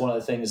think that's one of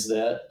the things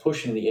that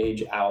pushing the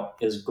age out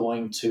is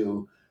going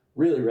to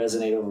really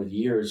resonate over the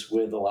years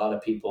with a lot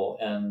of people,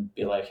 and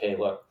be like, hey,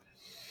 look,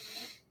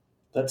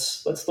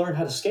 let's learn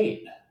how to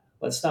skate.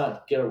 Let's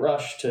not get a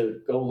rush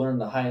to go learn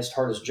the highest,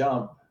 hardest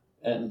jump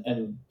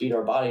and beat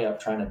our body up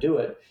trying to do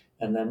it.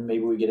 And then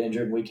maybe we get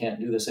injured and we can't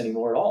do this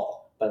anymore at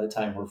all by the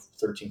time we're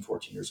 13,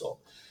 14 years old.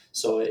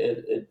 So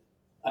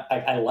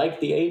I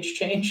like the age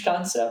change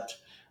concept,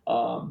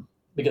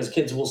 because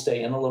kids will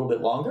stay in a little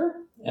bit longer,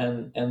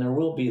 and there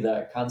will be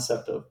that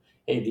concept of,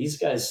 hey, these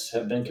guys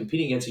have been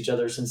competing against each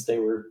other since they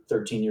were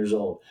 13 years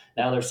old.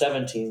 Now they're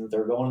 17.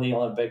 They're going to the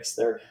Olympics.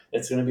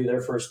 It's going to be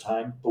their first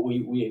time, but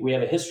we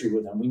have a history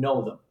with them. We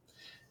know them,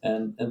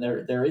 and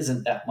there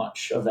isn't that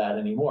much of that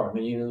anymore. I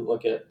mean, you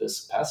look at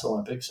this past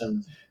Olympics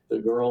and the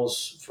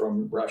girls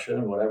from Russia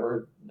and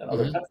whatever and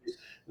other Hmm. countries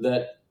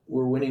that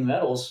were winning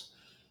medals.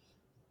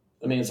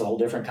 I mean, it's a whole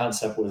different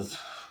concept with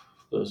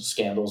the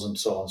scandals and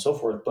so on and so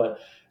forth. But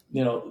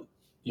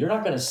you're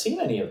not going to see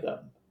many of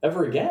them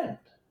ever again,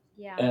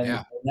 Yeah. and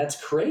Yeah. that's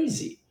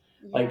crazy.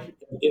 Yeah. Like,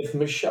 if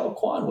Michelle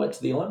Kwan went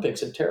to the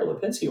Olympics, if Tara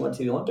Lipinski went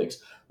to the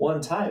Olympics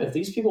one time, if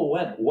these people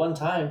went one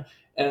time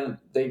and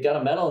they got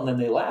a medal and then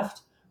they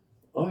left,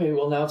 okay,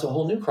 well, now it's a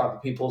whole new crop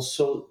of people.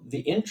 So the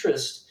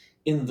interest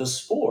in the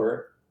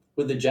sport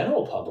with the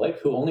general public,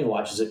 who only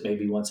watches it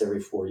maybe once every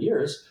 4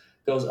 years,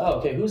 goes, oh,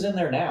 okay, who's in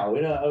there now?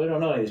 We don't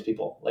know any of these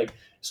people. Like,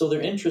 so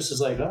their interest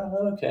is like,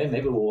 oh, okay,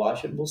 maybe we'll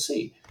watch it and we'll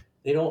see.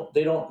 They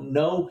don't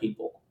know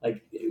people.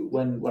 Like,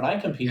 when I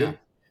Yeah. competed,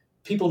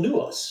 people knew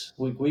us.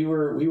 We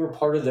were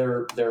part of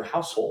their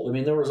household. I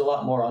mean, there was a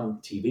lot more on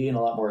TV and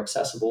a lot more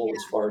accessible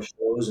as far as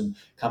shows and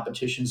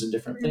competitions and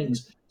different Mhm.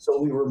 things.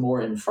 So we were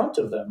more in front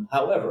of them.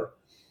 However,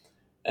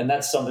 and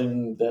that's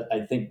something that I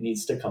think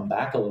needs to come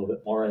back a little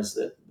bit more, is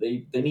that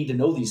they need to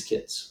know these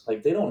kids.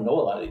 Like, they don't know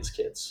a lot of these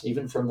kids,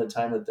 even from the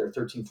time that they're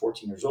 13,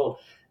 14 years old.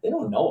 They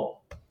don't know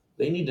them.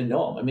 They need to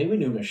know them. I mean, we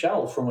knew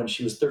Michelle from when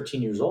she was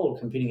 13 years old,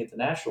 competing at the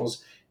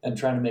nationals and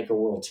trying to make a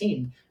world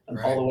team, and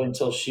all Right. the way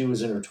until she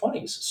was in her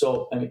 20s.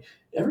 So, I mean,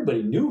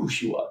 everybody knew who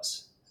she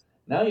was.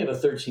 Now you have a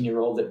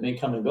 13-year-old that may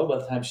come and go. By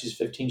the time she's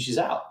 15, she's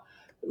out.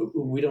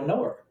 We don't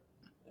know her.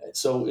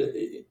 So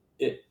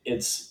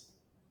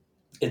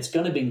it's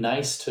going to be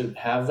nice to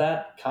have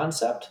that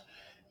concept.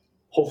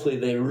 Hopefully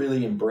they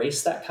really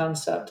embrace that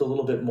concept a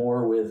little bit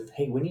more with,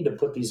 hey, we need to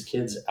put these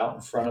kids out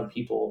in front of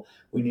people.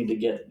 We need to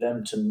get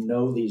them to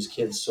know these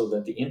kids so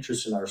that the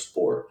interest in our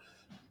sport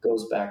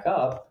goes back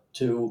up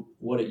to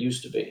what it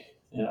used to be.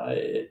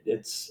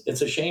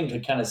 It's a shame to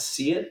kind of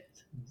see it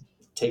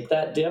take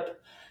that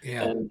dip,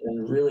 Yeah.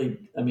 and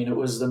really, I mean, it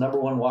was the number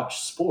one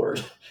watched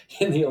sport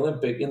in the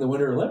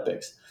Winter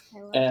Olympics. I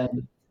love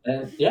it.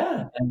 And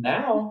yeah, and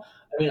now,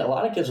 I mean, a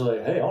lot of kids are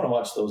like, hey, I want to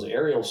watch those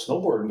aerial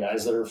snowboarding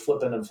guys that are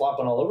flipping and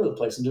flopping all over the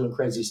place and doing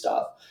crazy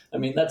stuff. I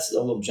mean, that's a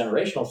little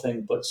generational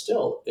thing, but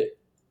still,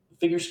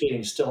 figure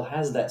skating still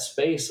has that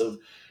space of,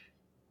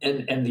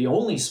 and the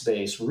only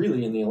space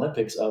really in the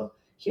Olympics of,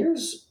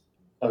 here's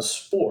a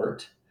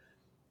sport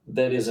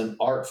that is an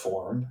art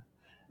form.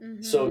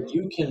 So Mhm.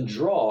 you can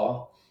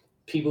draw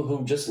people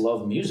who just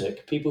love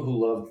music, people who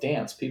love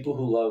dance, people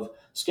who love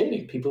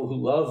skating, people who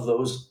love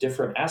those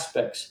different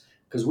aspects,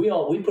 because we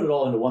put it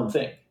all into one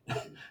thing.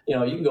 You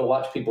can go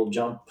watch people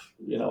jump,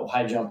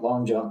 high jump,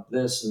 long jump,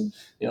 this, and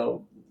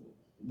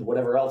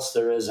whatever else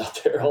there is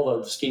out there, all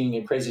the skiing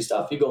and crazy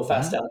stuff. You go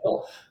fast Hmm.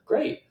 downhill,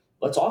 great,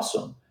 that's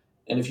awesome.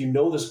 And if you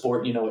know the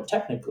sport, you know it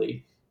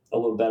technically a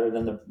little better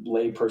than the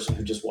lay person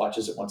who just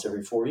watches it once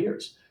every 4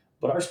 years.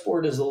 But our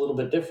sport is a little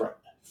bit different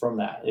from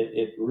that.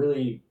 It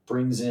really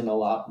brings in a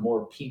lot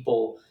more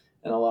people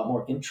and a lot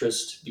more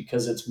interest,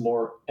 because it's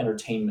more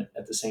entertainment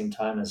at the same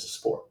time as a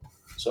sport.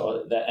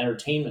 So that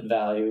entertainment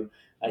value,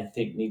 I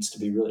think, needs to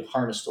be really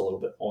harnessed a little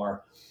bit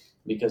more,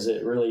 because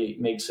it really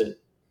makes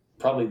it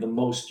probably the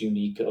most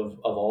unique of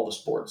all the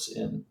sports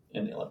in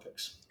the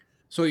Olympics.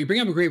 So you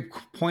bring up a great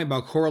point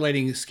about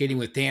correlating skating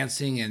with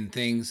dancing and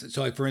things.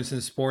 So, like for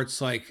instance, sports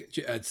like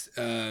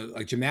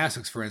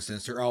gymnastics, for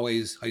instance, they're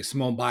always like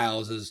Simone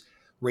Biles is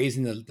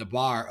raising the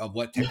bar of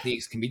what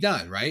techniques can be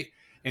done, right?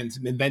 And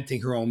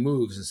inventing her own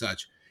moves and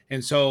such.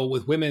 And so,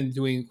 with women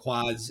doing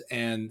quads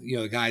and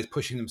the guys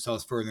pushing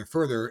themselves further and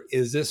further,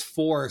 is this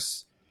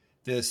force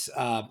this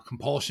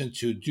compulsion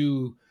to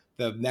do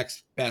the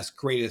next best,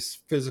 greatest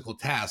physical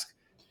task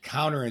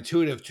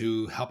counterintuitive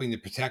to helping to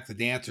protect the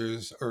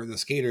dancers or the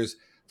skaters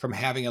from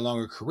having a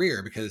longer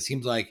career? Because it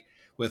seems like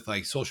with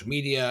like social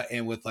media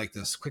and with like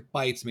this quick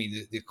bites, I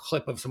mean, the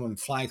clip of someone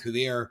flying through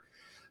the air,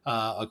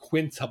 a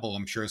quintuple,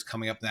 I'm sure, is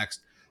coming up next.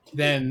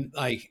 Then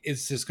like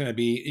it's just going to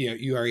be,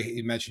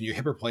 you mentioned your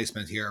hip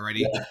replacement here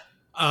already,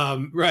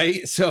 Yeah.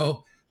 right?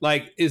 So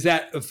like, is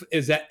that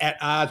at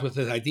odds with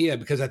this idea?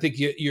 Because I think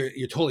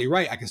you're totally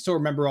right. I can still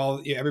remember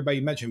everybody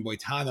you mentioned,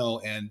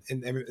 Boitano and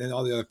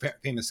all the other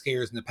famous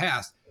skaters in the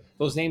past.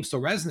 Those names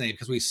still resonate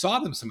because we saw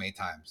them so many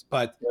times.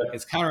 But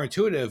it's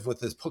counterintuitive with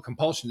this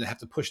compulsion to have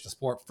to push the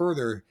sport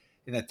further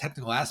in a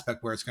technical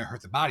aspect where it's going to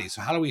hurt the body.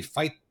 So how do we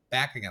fight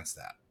back against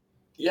that?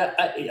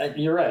 Yeah,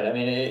 you're right. I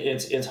mean,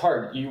 it's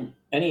hard.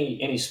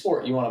 Any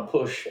sport you want to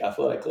push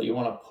athletically, you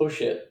want to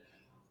push it.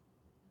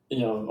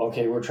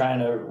 Okay, we're trying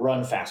to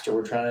run faster,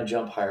 we're trying to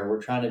jump higher,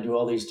 we're trying to do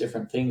all these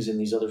different things in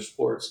these other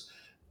sports,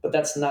 but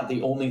that's not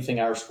the only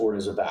thing our sport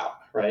is about,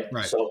 right?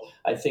 Right. So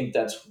I think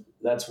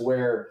that's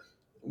where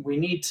we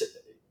need to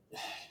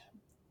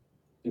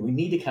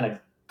kind of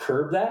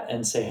curb that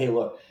and say, hey,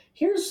 look,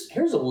 here's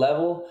a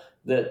level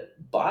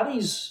that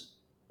bodies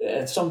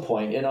at some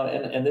point,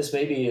 and this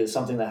maybe is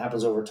something that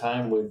happens over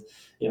time with,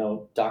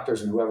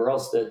 doctors and whoever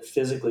else that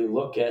physically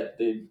look at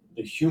the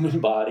human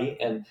body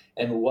and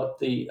what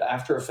the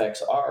after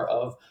effects are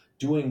of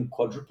doing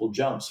quadruple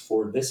jumps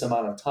for this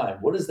amount of time.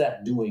 What is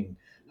that doing?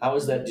 How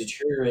is that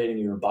deteriorating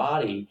your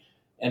body?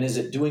 And is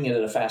it doing it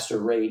at a faster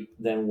rate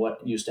than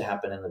what used to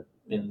happen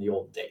in the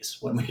old days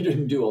when we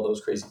didn't do all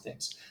those crazy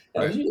things?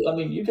 Right.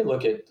 You can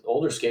look at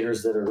older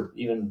skaters that are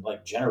even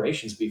like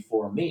generations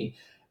before me,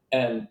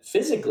 and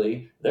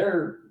physically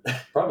they're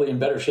probably in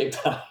better shape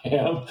than I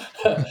am.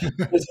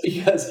 It's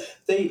because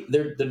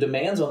the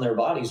demands on their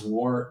bodies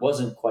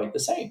wasn't quite the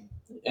same.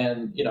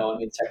 And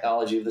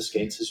technology of the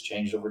skates has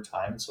changed over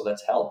time, so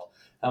that's helped.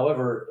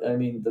 However, I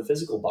mean, the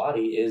physical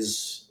body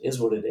is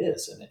what it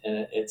is,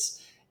 and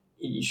it's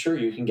sure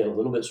you can get a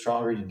little bit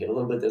stronger, you can get a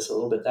little bit this, a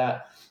little bit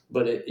that,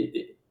 but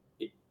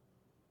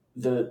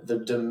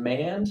the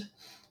demand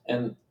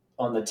and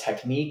on the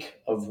technique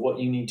of what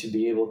you need to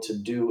be able to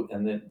do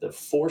and the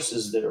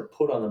forces that are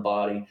put on the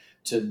body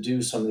to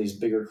do some of these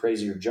bigger,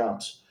 crazier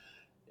jumps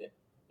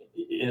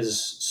is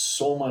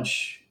so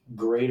much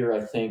greater,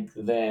 I think,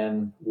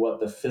 than what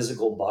the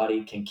physical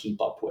body can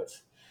keep up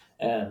with.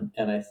 And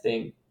I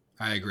think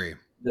I agree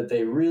that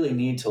they really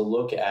need to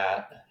look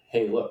at,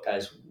 hey, look,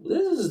 guys,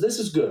 this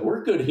is good.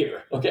 We're good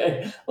here.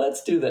 Okay,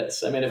 let's do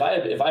this. I mean, if I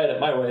had it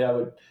my way,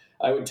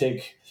 I would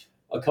take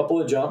a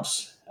couple of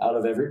jumps out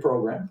of every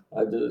program.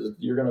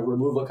 You're going to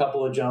remove a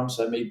couple of jumps.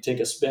 I may take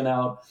a spin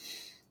out,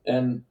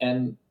 and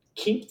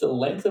keep the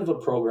length of a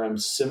program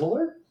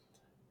similar,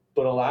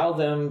 but allow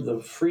them the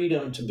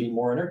freedom to be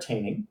more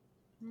entertaining,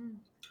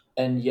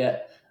 and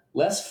yet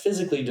less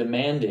physically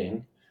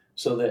demanding,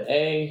 so that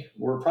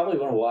we're probably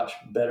going to watch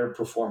better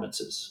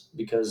performances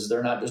because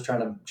they're not just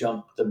trying to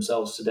jump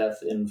themselves to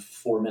death in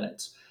 4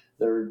 minutes.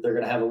 They're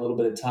going to have a little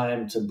bit of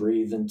time to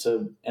breathe and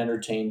to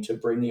entertain, to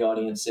bring the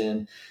audience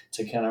in,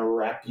 to kind of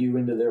wrap you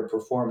into their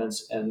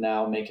performance and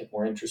now make it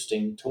more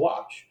interesting to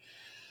watch.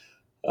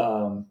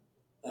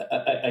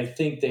 I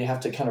think they have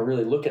to kind of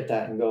really look at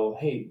that and go,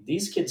 hey,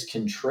 these kids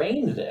can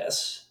train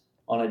this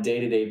on a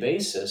day-to-day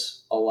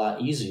basis a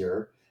lot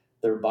easier.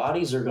 Their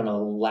bodies are going to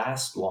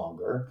last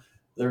longer.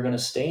 They're going to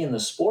stay in the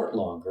sport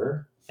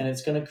longer, and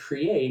it's going to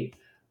create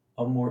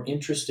a more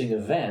interesting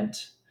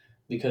event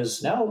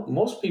because now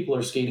most people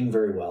are skating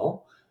very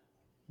well,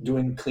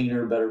 doing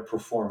cleaner, better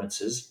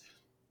performances.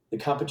 The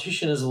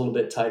competition is a little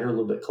bit tighter, a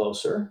little bit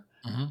closer.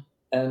 Mm-hmm.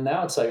 And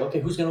now it's like,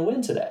 okay, who's going to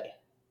win today?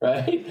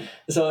 Right?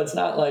 So it's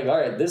not like, all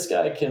right, this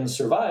guy can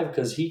survive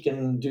because he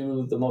can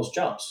do the most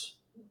jumps.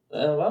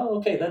 Well,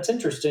 okay, that's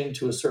interesting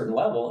to a certain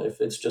level if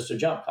it's just a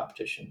jump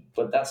competition,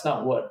 but that's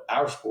not what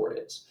our sport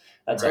is.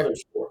 That's Right. Other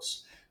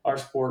sports. Our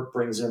sport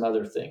brings in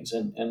other things,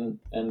 and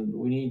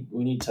we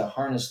need to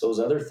harness those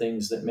other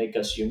things that make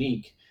us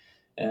unique,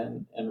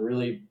 and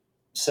really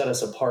set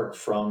us apart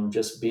from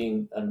just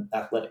being an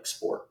athletic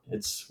sport.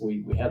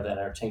 We have that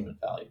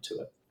entertainment value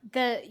to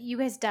it. You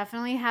guys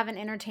definitely have an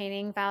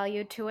entertaining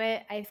value to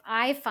it.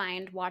 I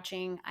find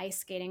watching ice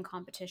skating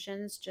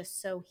competitions just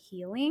so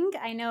healing.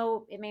 I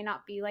know it may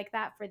not be like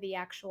that for the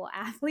actual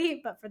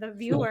athlete, but for the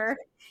viewer,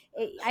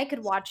 I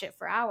could watch it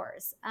for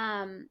hours.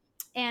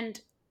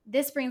 And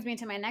this brings me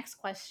to my next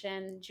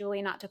question,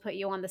 Julie, not to put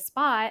you on the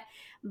spot,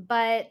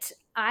 but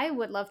I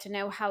would love to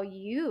know how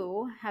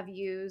you have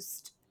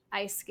used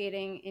ice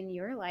skating in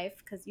your life,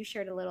 because you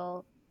shared a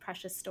little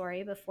precious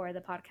story before the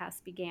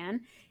podcast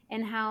began,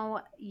 and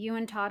how you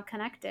and Todd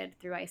connected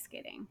through ice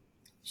skating.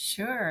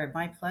 Sure,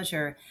 my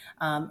pleasure.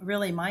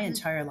 Really, my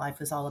entire life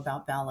was all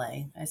about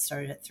ballet. I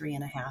started at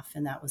 3.5,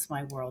 and that was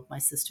my world. My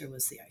sister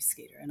was the ice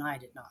skater, and I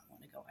did not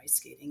want to go ice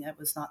skating. That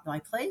was not my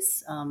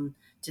place.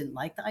 Didn't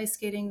like the ice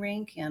skating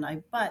rink,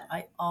 but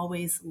I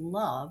always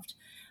loved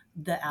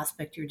the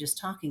aspect you're just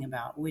talking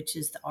about, which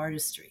is the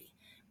artistry,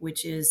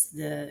 which is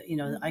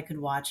I could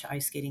watch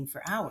ice skating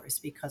for hours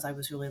because I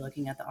was really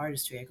looking at the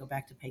artistry. I go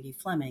back to Peggy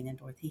Fleming and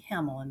Dorothy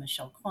Hamill and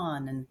Michelle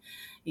Kwan and,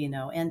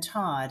 and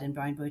Todd and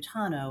Brian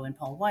Boitano and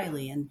Paul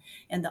Wiley and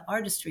the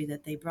artistry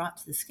that they brought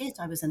to the skates.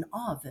 I was in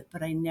awe of it,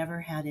 but I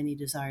never had any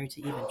desire to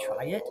even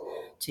try it,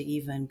 to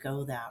even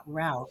go that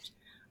route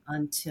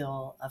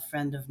until a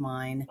friend of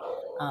mine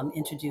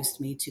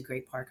introduced me to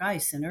Great Park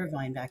Ice in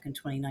Irvine back in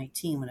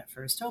 2019 when it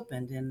first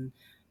opened.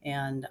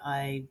 And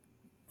I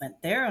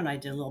went there and I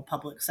did a little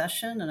public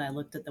session and I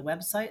looked at the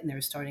website and they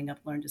were starting up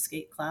learn to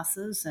skate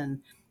classes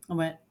and I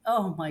went,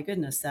 oh my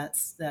goodness,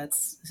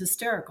 that's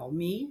hysterical.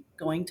 Me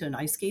going to an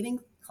ice skating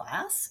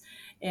class.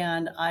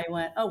 And I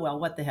went, oh, well,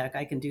 what the heck?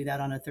 I can do that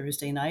on a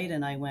Thursday night.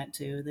 And I went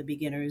to the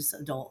beginners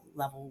adult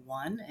level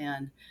 1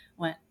 and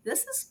went,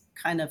 this is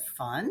kind of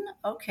fun.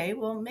 Okay,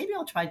 well, maybe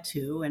I'll try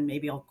 2 and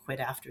maybe I'll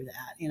quit after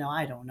that.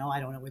 I don't know. I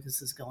don't know where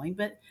this is going,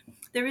 but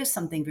there is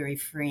something very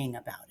freeing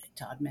about it.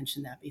 Todd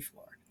mentioned that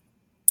before.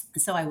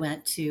 So I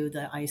went to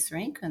the ice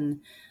rink, and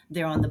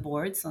there on the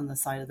boards, on the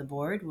side of the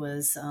board,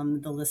 was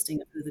the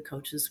listing of who the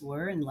coaches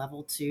were, and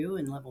level 2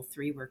 and level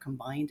 3 were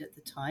combined at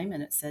the time.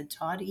 And it said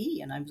Todd E.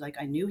 And I was like,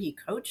 I knew he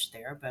coached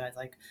there, but I was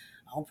like,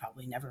 I'll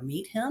probably never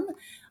meet him.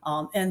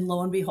 And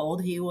lo and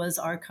behold, he was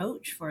our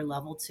coach for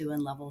level 2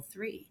 and level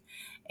 3.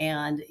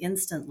 And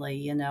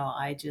instantly,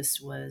 I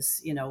just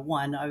was,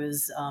 one, I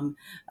was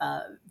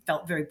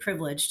felt very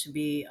privileged to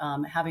be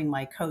having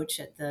my coach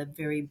at the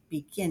very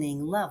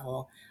beginning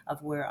level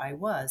of where I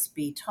was,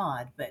 be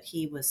Todd, but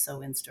he was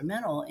so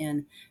instrumental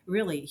in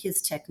really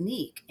his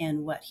technique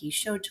and what he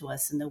showed to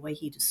us and the way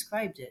he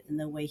described it and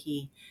the way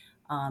he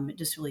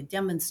just really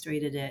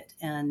demonstrated it.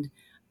 And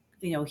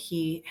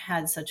he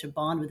had such a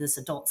bond with his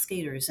adult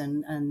skaters.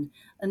 And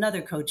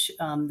another coach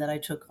that I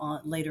took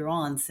on later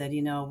on said,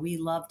 we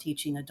love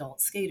teaching adult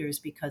skaters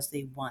because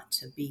they want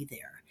to be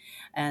there.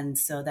 And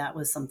so that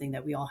was something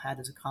that we all had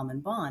as a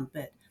common bond.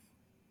 But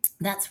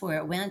that's where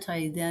it went.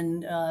 I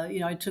then,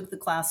 I took the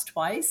class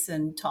twice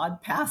and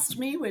Todd passed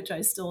me, which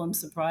I still am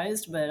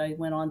surprised, but I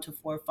went on to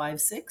 4,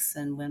 5, 6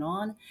 and went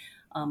on.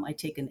 I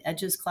take an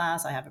edges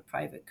class. I have a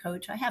private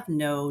coach. I have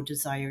no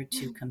desire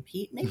to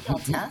compete. Maybe I'll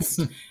test,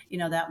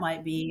 that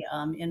might be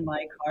in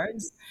my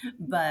cards,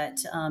 but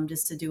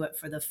just to do it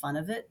for the fun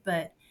of it.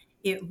 But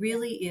it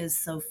really is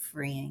so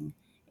freeing.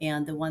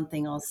 And the one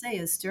thing I'll say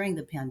is during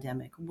the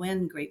pandemic,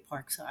 when Great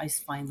Parks Ice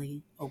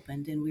finally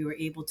opened and we were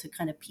able to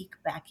kind of peek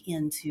back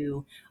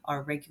into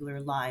our regular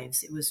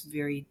lives, it was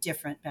very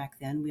different back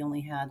then. We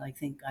only had,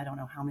 I don't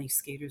know how many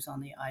skaters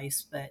on the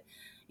ice, but,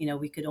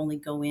 we could only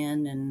go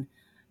in and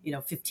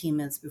 15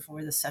 minutes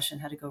before the session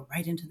had to go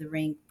right into the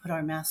rink, put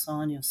our masks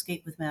on,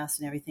 skate with masks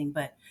and everything.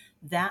 But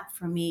that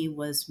for me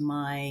was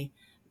my,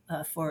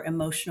 for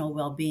emotional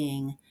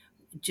well-being,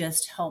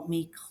 just helped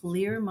me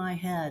clear my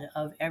head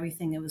of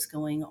everything that was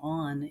going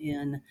on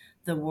in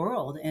the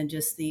world and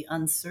just the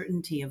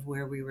uncertainty of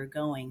where we were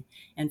going.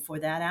 And for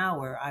that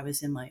hour, I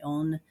was in my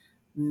own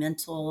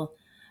mental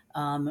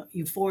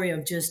euphoria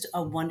of just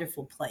a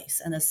wonderful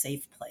place and a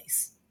safe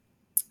place.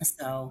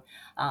 So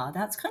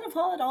that's kind of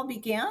how it all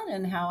began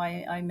and how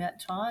I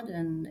met Todd,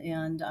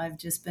 and I've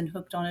just been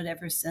hooked on it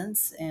ever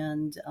since.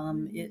 And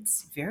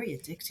it's very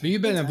addictive. So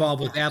you've been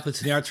involved with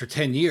Athletes in the Arts for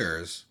 10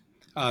 years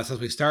since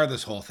we started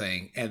this whole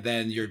thing, and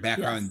then your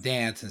background in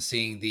dance and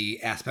seeing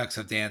the aspects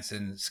of dance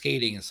and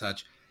skating and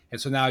such. And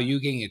so now you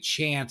getting a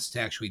chance to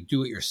actually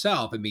do it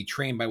yourself and be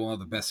trained by one of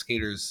the best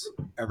skaters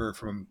ever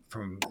from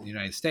the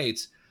United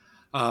States.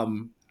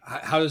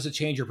 How does it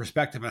change your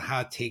perspective on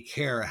how to take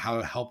care, how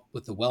to help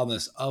with the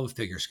wellness of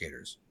figure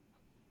skaters?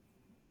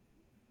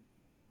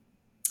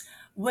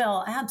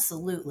 Well,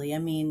 absolutely. I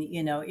mean,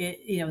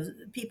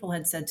 people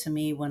had said to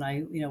me when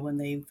when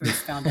they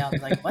first found out,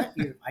 like, what,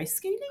 you're ice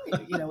skating,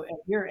 at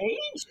your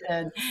age,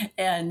 and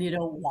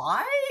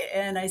why?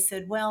 And I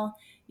said, well,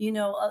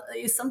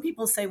 some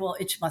people say, well,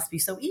 it must be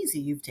so easy.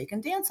 You've taken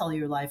dance all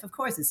your life. Of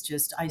course, it's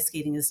just ice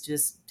skating is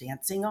just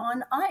dancing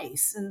on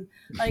ice. And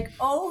like,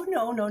 oh,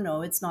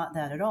 no, it's not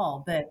that at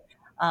all. But,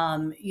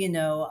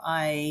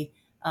 I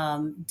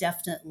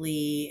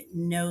definitely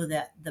know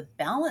that the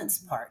balance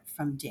part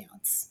from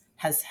dance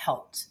has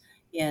helped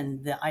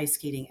in the ice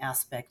skating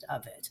aspect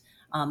of it.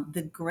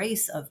 The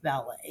grace of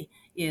ballet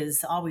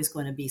is always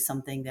going to be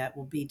something that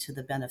will be to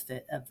the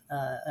benefit of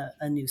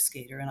a new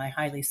skater. And I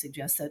highly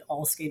suggest that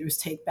all skaters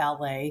take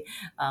ballet.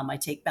 I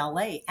take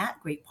ballet at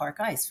Great Park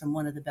Ice from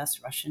one of the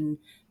best Russian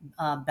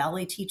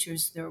ballet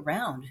teachers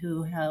around,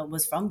 who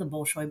was from the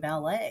Bolshoi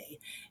Ballet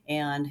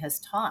and has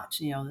taught,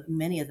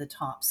 many of the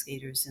top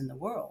skaters in the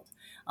world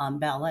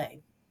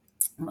ballet.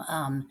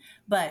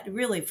 But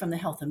really, from the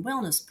health and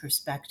wellness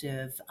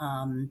perspective,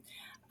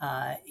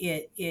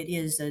 it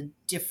is a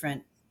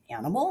different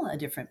animal, a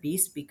different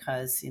beast,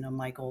 because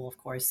my goal, of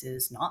course,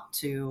 is not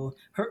to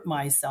hurt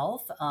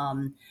myself.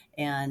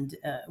 And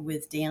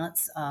with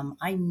dance,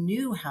 I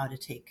knew how to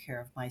take care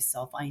of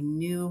myself. I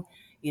knew,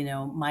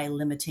 my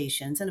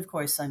limitations, and of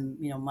course, I'm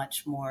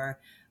much more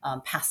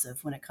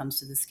passive when it comes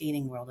to the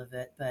skating world of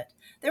it. But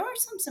there are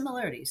some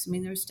similarities. I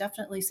mean, there's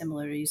definitely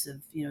similarities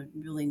of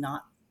really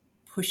not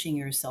pushing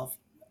yourself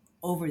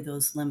over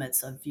those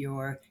limits of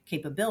your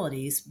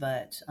capabilities,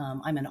 but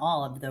I'm in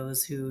awe of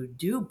those who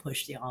do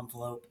push the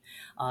envelope,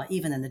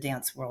 even in the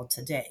dance world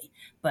today.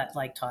 But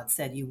like Todd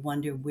said, you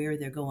wonder where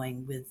they're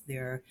going with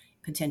their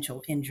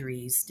potential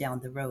injuries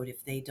down the road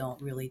if they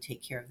don't really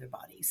take care of their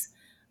bodies,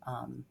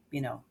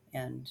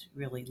 and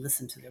really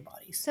listen to their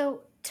bodies.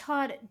 So,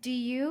 Todd, do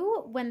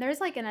you, when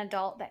there's like an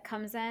adult that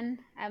comes in,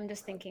 I'm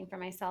just thinking for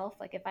myself,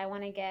 like if I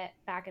want to get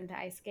back into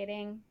ice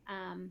skating,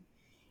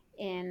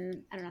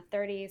 in, I don't know,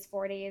 30s,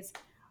 40s,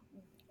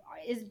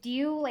 do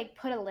you like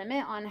put a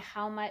limit on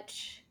how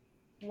much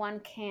one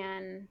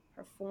can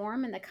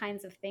perform and the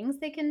kinds of things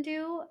they can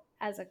do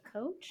as a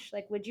coach?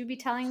 Like, would you be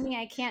telling me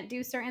I can't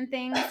do certain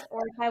things?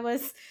 Or if I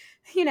was,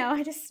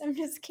 I'm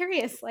just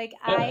curious. Like,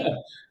 I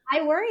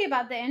worry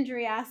about the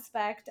injury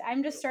aspect.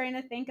 I'm just starting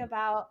to think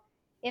about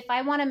if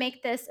I want to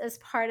make this as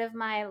part of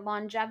my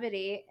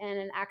longevity and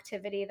an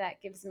activity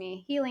that gives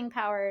me healing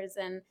powers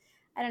and,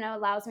 I don't know,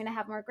 allows me to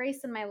have more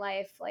grace in my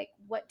life, like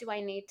what do I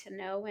need to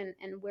know,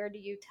 and where do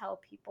you tell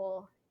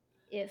people,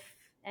 if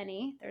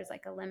any, there's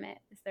like a limit?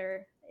 Is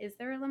there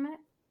a limit?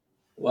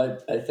 Well,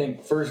 I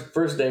think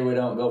first day we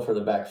don't go for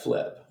the back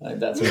flip. Like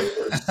that's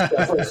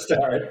our first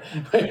start.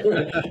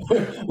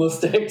 We'll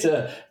stick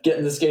to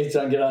getting the skates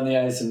on, get on the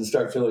ice, and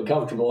start feeling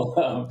comfortable.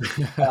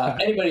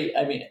 Anybody,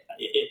 I mean,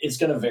 it's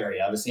going to vary.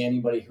 Obviously,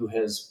 anybody who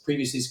has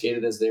previously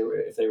skated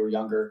if they were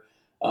younger,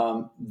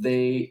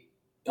 they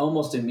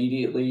almost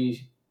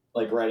immediately,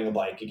 like riding a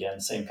bike again,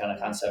 same kind of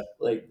concept.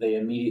 Like they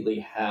immediately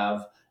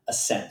have a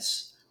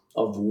sense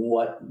of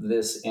what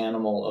this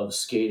animal of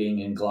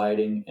skating and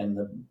gliding and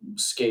the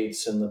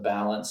skates and the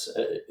balance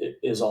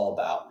is all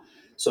about.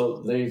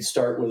 So they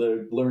start with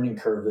a learning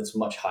curve that's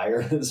much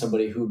higher than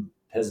somebody who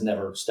has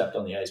never stepped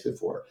on the ice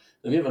before.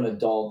 If you have an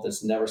adult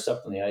that's never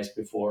stepped on the ice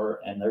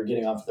before and they're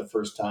getting on for the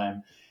first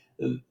time,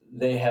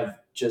 they have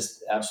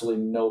just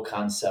absolutely no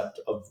concept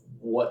of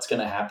what's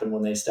going to happen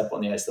when they step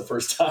on the ice the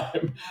first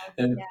time,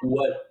 and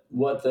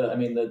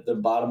the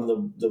bottom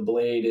of the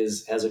blade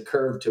has a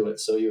curve to it,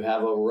 so you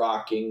have a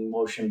rocking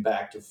motion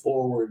back to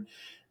forward.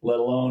 Let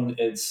alone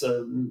it's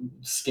a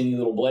skinny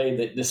little blade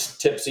that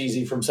just tips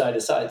easy from side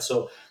to side.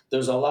 So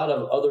there's a lot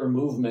of other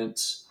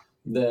movements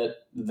that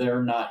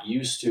they're not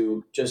used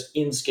to just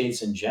in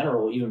skates in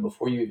general, even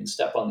before you even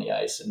step on the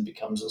ice and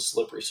becomes a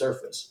slippery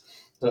surface.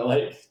 But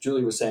like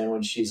Julie was saying,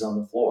 when she's on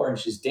the floor and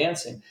she's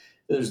dancing,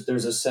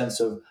 there's a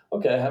sense of,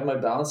 okay, I have my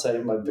balance, I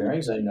have my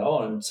bearings, I know,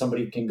 and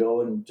somebody can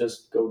go and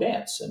just go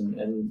dance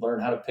and learn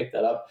how to pick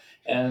that up.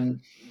 And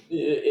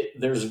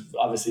there's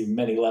obviously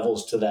many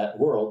levels to that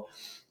world,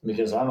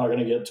 because I'm not going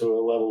to get to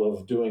a level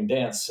of doing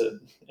dance at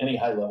any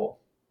high level.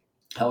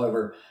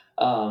 However,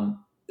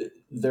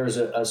 there's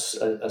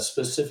a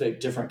specific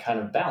different kind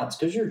of balance,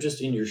 because you're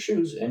just in your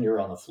shoes and you're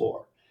on the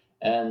floor.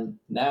 And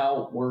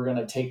now we're going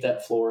to take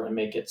that floor and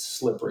make it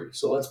slippery.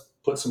 So let's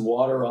put some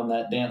water on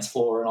that dance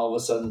floor, and all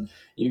of a sudden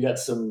you got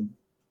some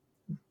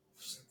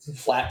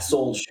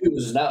flat-soled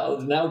shoes.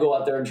 Now go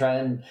out there and try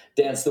and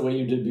dance the way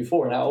you did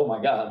before. Now, oh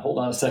my God, hold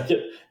on a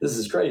second, this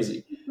is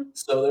crazy.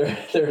 So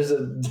there's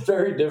a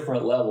very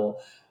different level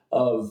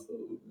of,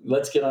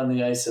 let's get on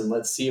the ice and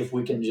let's see if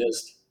we can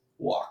just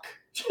walk,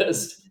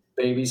 just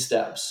baby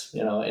steps,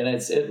 and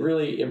it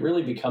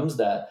really becomes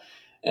that.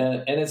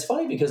 And it's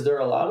funny because there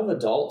are a lot of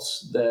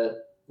adults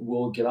that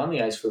will get on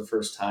the ice for the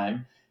first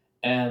time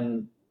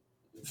and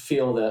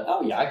feel that,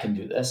 oh yeah, I can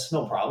do this,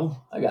 no problem,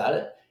 I got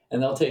it.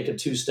 And they'll take a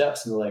 2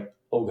 steps and they're like,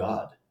 oh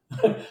God,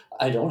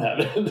 I don't have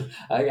it.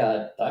 I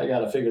got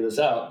to figure this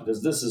out,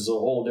 because this is a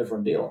whole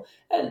different deal.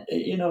 And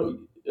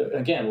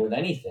again, with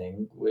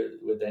anything,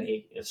 with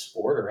any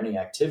sport or any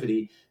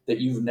activity that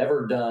you've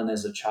never done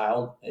as a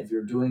child, if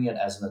you're doing it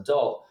as an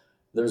adult,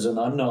 there's an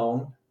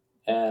unknown,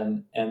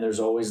 and there's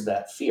always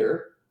that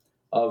fear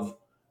of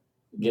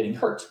getting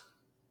hurt,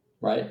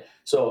 right?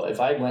 So if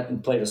I went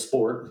and played a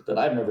sport that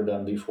I've never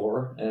done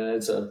before, and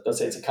let's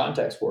say it's a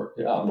contact sport,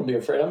 I'm going to be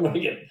afraid I'm going to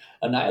get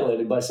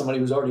annihilated by somebody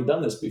who's already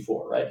done this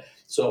before, right?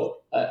 So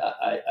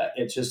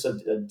it's just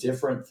a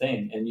different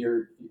thing. And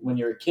when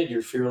you're a kid,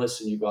 you're fearless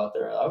and you go out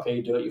there. Okay,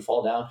 you do it, you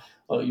fall down.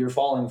 Well, you're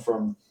falling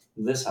from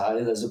this high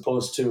as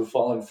opposed to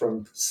falling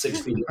from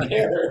 6 feet in the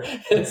air.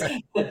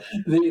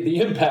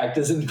 The impact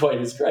isn't quite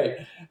as great,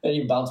 and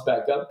you bounce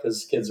back up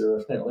because kids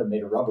are they're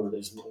made of rubber. They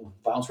just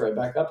bounce right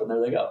back up, and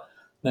there they go.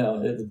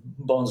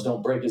 Bones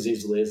don't break as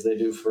easily as they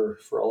do for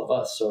all of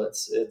us. So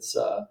it's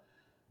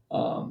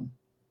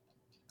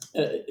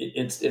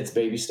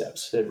baby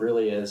steps. It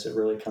really is. It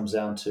really comes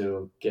down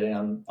to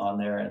getting on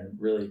there and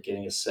really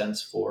getting a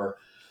sense for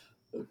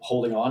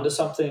holding on to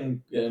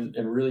something and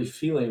really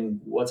feeling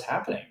what's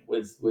happening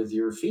with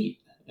your feet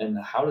and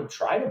how to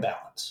try to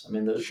balance. I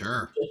mean,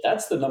 Sure.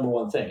 That's the number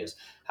one thing, is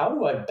how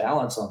do I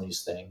balance on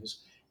these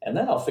things? And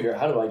then I'll figure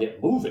out how do I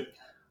get moving.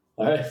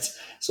 All right.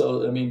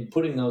 So, I mean,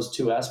 putting those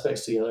two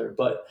aspects together.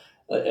 But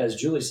as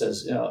Julie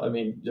says,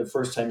 the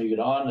first time you get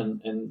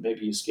on and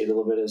maybe you skate a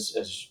little bit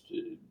as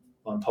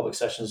on public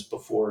sessions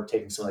before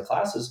taking some of the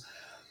classes.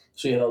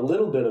 So you had a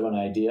little bit of an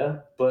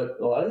idea, but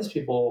a lot of these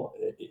people,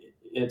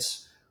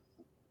 it's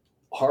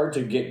hard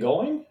to get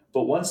going,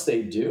 but once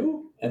they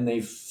do and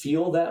they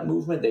feel that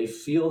movement, they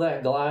feel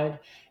that glide,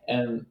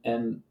 and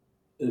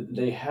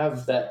they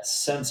have that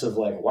sense of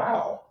like,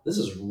 wow, this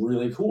is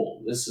really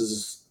cool. This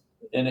is,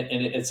 and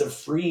it's a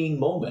freeing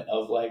moment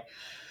of like,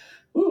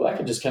 ooh, I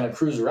can just kind of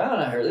cruise around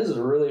out here. This is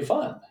really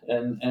fun.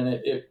 And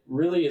it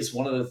really is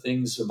one of the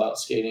things about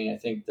skating, I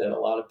think, that a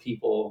lot of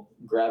people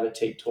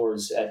gravitate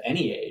towards at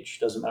any age,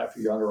 doesn't matter if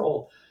you're young or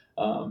old,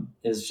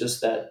 is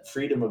just that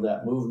freedom of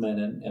that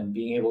movement and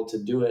being able to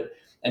do it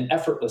and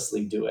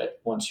effortlessly do it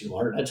once you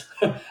learn it,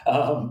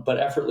 but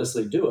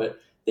effortlessly do it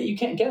that you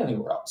can't get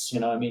anywhere else.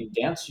 I mean,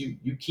 dance,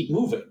 you keep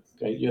moving.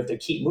 Okay? You have to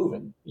keep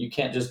moving. You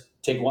can't just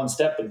take one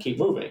step and keep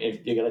moving.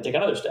 You got to take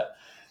another step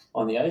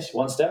on the ice,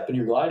 one step, and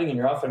you're gliding and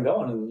you're off and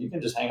going, and you can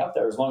just hang out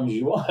there as long as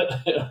you want,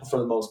 for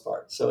the most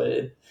part. So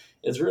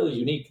it's really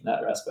unique in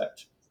that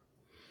aspect.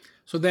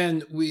 So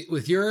then,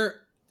 with your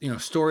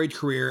storied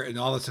career and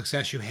all the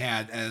success you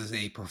had as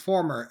a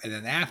performer and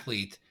an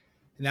athlete,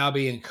 now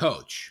being a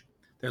coach,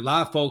 there are a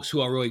lot of folks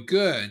who are really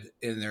good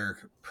in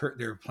their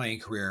playing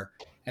career,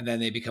 and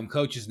then they become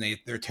coaches and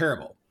they're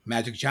terrible.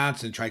 Magic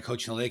Johnson tried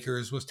coaching the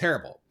Lakers, was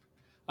terrible.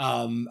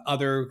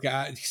 Other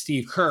guy,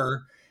 Steve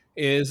Kerr,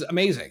 is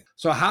amazing.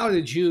 So how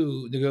did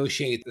you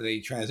negotiate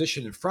the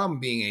transition from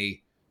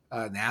being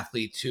an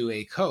athlete to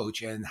a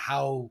coach, and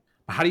how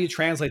do you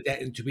translate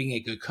that into being a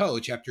good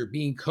coach after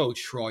being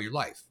coached for all your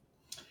life?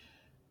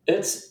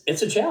 It's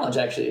a challenge,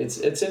 actually.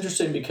 It's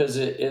interesting because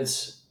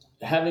it's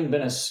having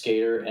been a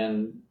skater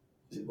and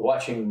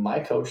watching my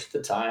coach at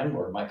the time,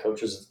 or my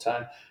coaches at the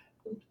time,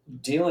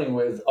 dealing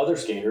with other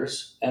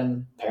skaters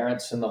and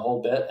parents and the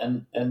whole bit,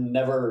 and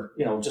never,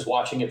 just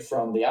watching it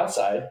from the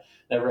outside,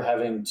 never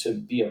having to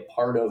be a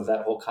part of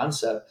that whole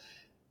concept.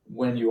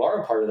 When you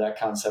are a part of that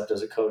concept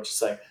as a coach,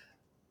 it's like,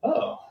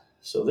 oh,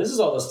 so this is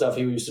all the stuff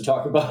he used to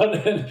talk about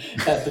and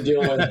have to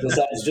deal with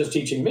besides just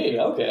teaching me.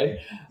 Okay.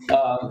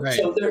 Right.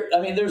 So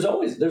there's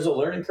a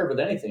learning curve with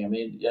anything. I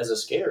mean, as a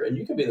skater, and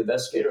you can be the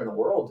best skater in the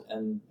world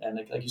and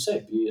like you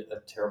say, be a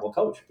terrible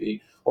coach,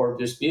 or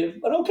just be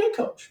an okay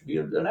coach, be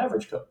an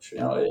average coach,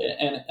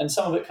 and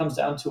some of it comes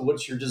down to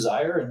what's your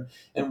desire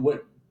and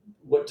what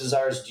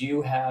desires do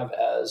you have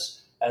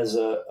as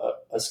a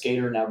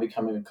skater now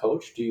becoming a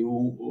coach? Do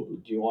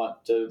you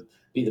want to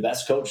be the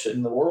best coach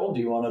in the world?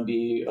 Do you want to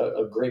be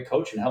a great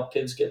coach and help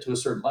kids get to a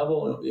certain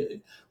level?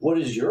 What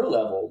is your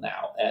level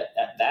now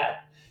at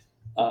that,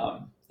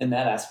 in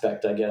that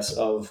aspect, I guess,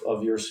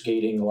 of your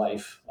skating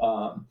life?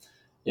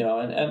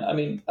 And I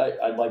mean,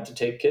 I'd like to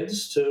take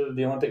kids to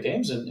the Olympic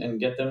Games and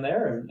get them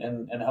there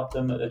and help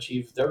them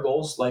achieve their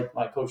goals like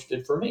my coach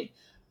did for me.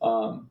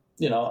 I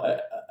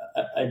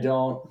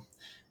don't,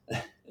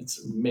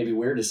 it's maybe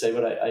weird to say,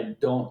 but I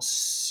don't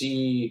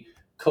see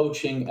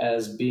coaching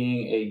as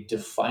being a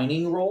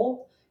defining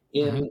role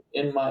in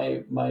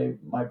my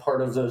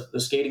part of the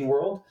skating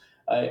world.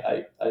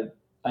 I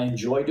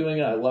enjoy doing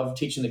it. I love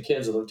teaching the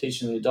kids. I love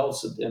teaching the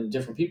adults and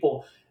different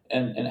people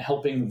and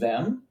helping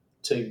them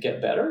to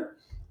get better.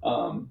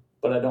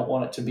 But I don't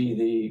want it to be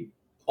the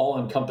all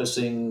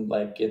encompassing,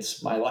 like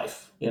it's my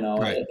life,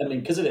 Right. I mean,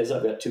 because it is.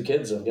 I've got two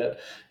kids. I've got,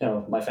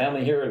 my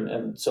family here.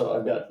 And so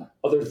I've got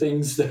other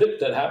things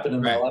that happen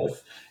in my Right.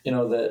 life,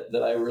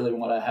 that I really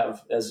want to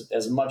have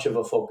as much of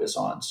a focus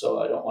on. So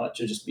I don't want it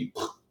to just be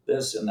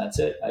this and that's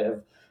it. I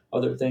have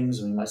other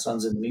things. I mean, my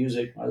son's in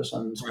music. My other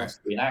son Right. wants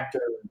to be an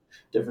actor,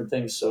 different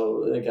things. So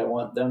like I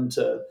want them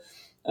to,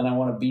 and I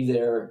want to be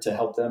there to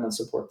help them and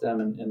support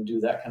them and do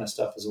that kind of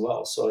stuff as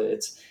well. So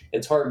it's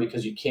hard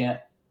because you can't,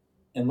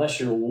 unless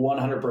you're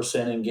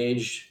 100%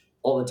 engaged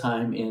all the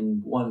time in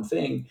one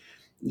thing,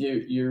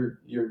 you're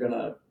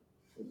gonna,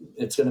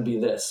 it's gonna be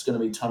this, it's gonna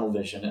be tunnel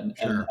vision, and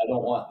Sure. I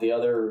don't want the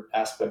other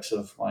aspects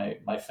of my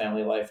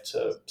family life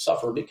to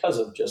suffer because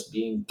of just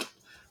being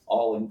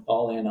all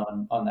in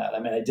on that. I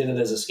mean, I did it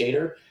as a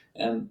skater,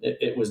 and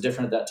it was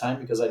different at that time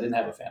because I didn't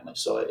have a family.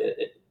 So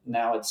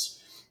now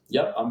it's,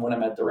 yep, when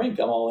I'm at the rink,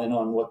 I'm all in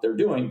on what they're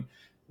doing,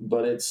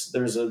 but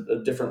there's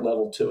a different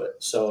level to it.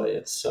 So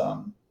it's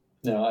I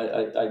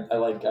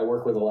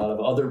work with a lot of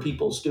other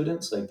people's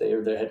students, like they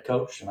are their head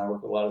coach, and I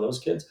work with a lot of those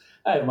kids.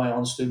 I have my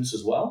own students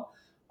as well,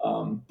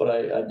 but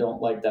I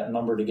don't like that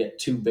number to get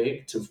too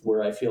big to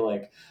where I feel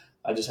like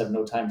I just have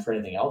no time for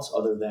anything else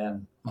other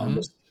than I'm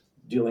just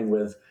dealing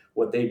with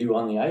what they do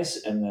on the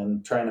ice and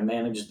then trying to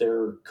manage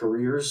their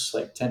careers,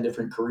 like 10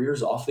 different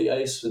careers off the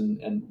ice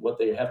and what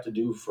they have to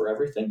do for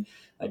everything.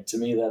 Like to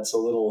me, that's a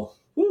little,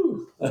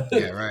 woo.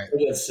 Yeah. Right.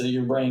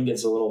 Your brain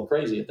gets a little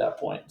crazy at that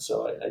point.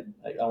 So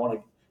I want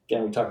to,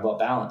 again, we talk about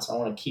balance. I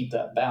want to keep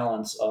that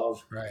balance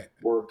of Right.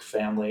 work,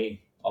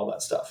 family, all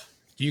that stuff.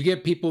 Do you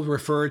get people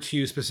referred to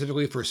you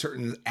specifically for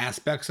certain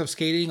aspects of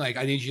skating? Like,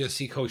 I need you to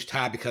see Coach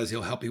Todd because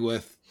he'll help you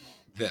with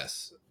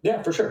this.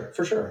 Yeah, for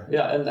sure.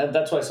 Yeah, and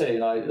that's why I say,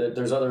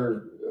 there's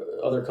other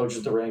coaches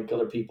at the rink,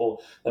 other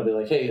people that'll be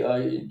like,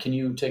 hey, can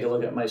you take a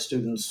look at my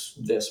students,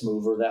 this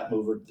move or that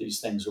move or these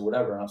things or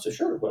whatever? And I'll say,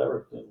 sure,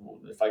 whatever.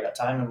 If I got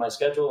time in my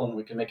schedule and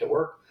we can make it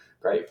work,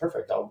 great,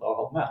 perfect. I'll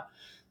help them out.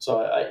 So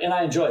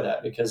I enjoy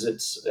that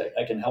because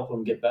I can help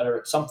them get better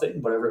at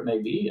something, whatever it may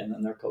be, and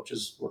then their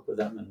coaches work with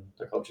them, and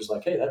their coach is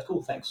like, "Hey, that's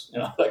cool, thanks,"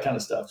 that kind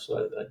of stuff.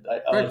 So I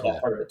Very like cool.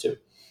 that part of it too.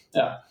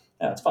 Yeah,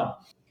 yeah, it's fun.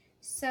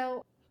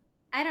 So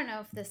I don't know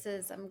if this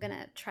is, I'm going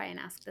to try and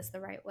ask this the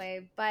right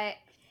way, but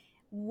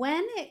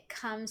when it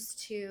comes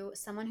to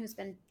someone who's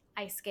been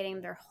ice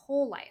skating their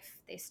whole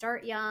life, they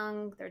start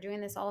young, they're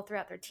doing this all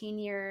throughout their teen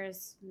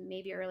years,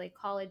 maybe early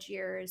college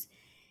years.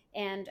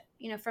 And,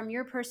 from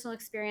your personal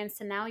experience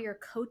to now your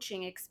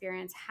coaching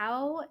experience,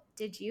 how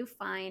did you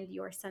find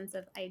your sense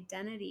of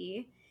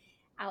identity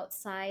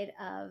outside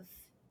of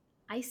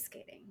ice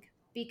skating?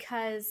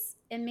 Because,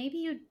 and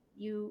maybe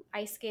you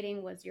ice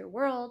skating was your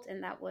world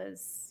and that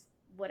was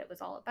what it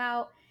was all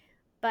about,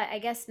 but I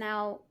guess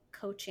now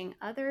coaching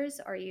others,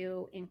 are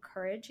you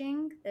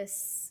encouraging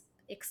this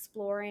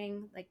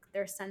exploring like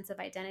their sense of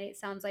identity? It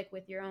sounds like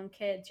with your own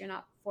kids, you're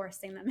not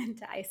forcing them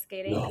into ice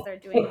skating because No. they're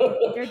doing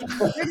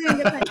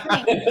different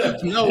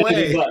things. No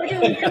way. They're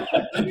doing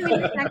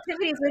different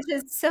activities, which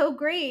is so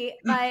great.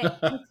 But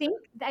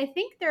I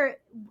think they're,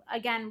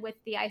 again, with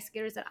the ice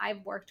skaters that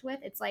I've worked with,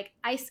 it's like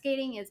ice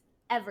skating is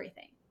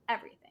everything.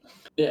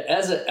 Yeah,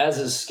 as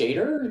a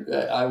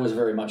skater, I was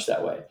very much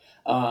that way.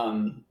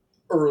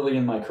 Early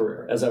in my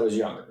career, as I was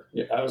younger,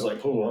 I was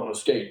like, "Oh, I want to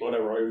skate,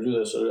 whatever. I would do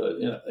this,"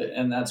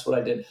 and that's what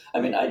I did.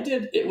 I mean, I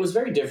did. It was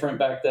very different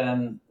back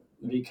then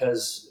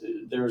because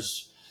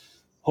there's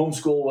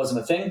homeschool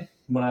wasn't a thing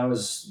when I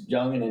was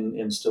young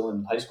and still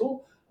in high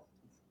school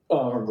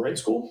or grade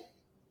school.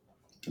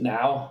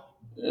 Now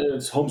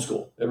it's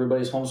homeschool.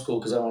 Everybody's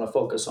homeschool because I want to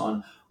focus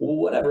on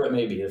whatever it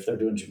may be. If they're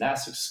doing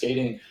gymnastics,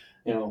 skating,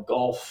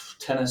 golf,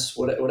 tennis,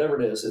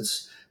 whatever it is,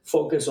 it's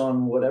focus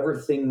on whatever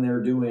thing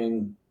they're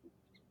doing,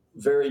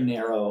 very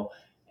narrow,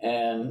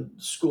 and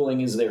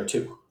schooling is there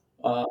too.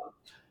 Uh,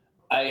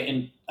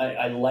 I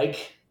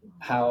like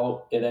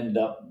how it ended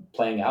up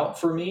playing out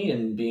for me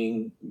and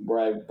being where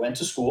I went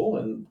to school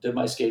and did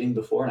my skating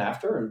before and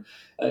after. And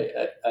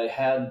I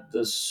had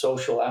the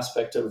social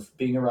aspect of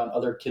being around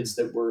other kids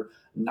that were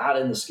not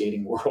in the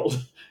skating world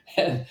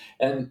and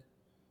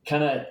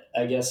kind of,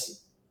 I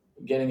guess,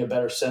 getting a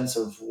better sense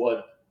of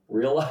what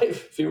real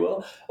life, if you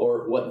will,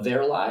 or what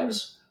their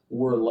lives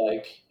were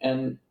like.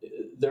 And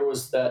there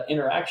was that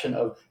interaction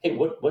of, hey,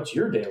 what's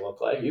your day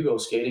look like? You go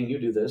skating, you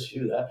do this,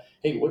 you do that.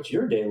 Hey, what's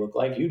your day look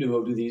like? You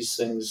do these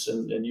things,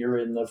 and you're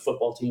in the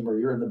football team, or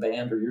you're in the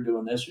band, or you're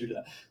doing this, you're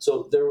doing that.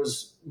 So there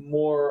was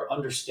more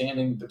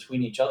understanding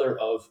between each other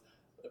of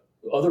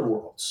other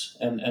worlds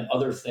and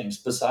other things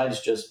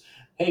besides just,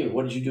 hey,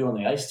 what did you do on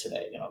the ice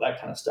today? That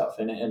kind of stuff.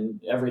 And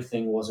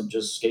everything wasn't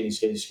just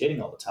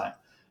skating all the time.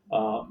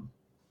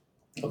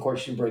 Of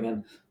course, you bring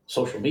in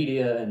social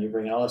media and you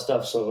bring in all that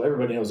stuff, so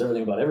everybody knows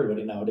everything about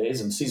everybody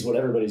nowadays and sees what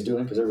everybody's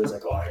doing because everybody's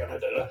like, oh, I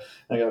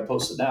gotta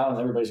post it now, and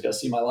everybody's got to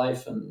see my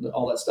life and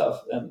all that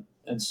stuff,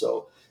 and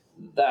so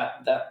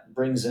that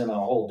brings in a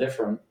whole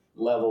different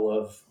level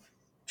of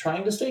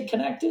trying to stay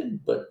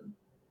connected, but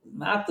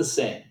not the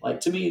same. Like,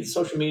 to me,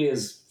 social media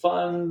is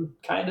fun,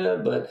 kind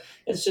of, but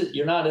it's just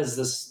you're not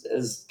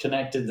as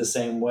connected the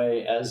same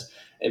way as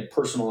a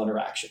personal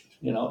interaction.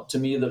 To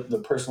me,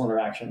 the personal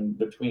interaction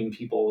between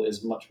people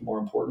is much more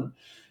important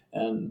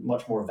and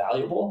much more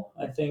valuable,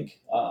 I think,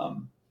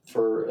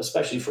 for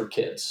especially for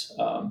kids.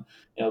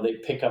 They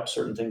pick up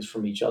certain things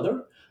from each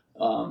other.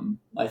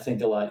 I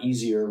think a lot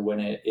easier when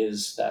it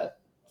is that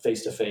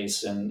face to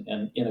face and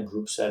in a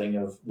group setting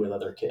with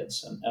other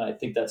kids. And I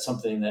think that's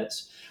something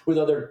that's with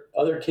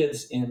other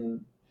kids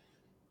in,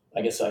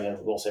 I guess I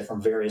will say,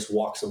 from various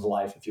walks of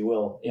life, if you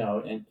will,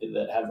 and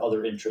that have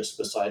other interests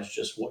besides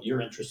just what you're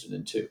interested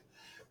in too.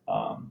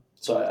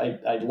 So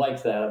I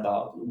like that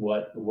about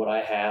what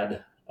I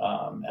had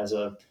as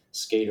a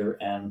skater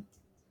and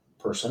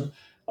person.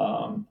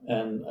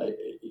 And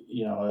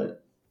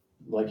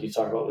like you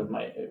talk about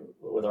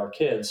with our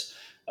kids,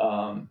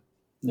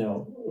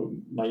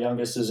 my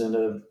youngest is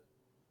into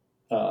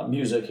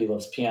music. He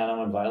loves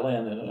piano and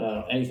violin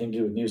and anything to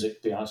do with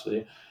music, to be honest with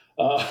you.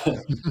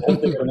 He'll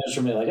pick up an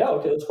instrument like, oh,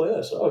 okay, let's play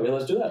this. Oh, okay,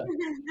 let's do that.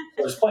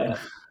 So he's playing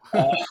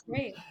it.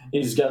 Great.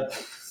 He's got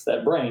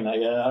that brain. I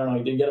don't know.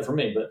 He didn't get it from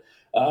me, but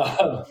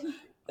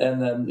and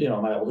then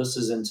my oldest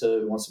wants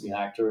to be an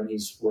actor, and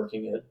he's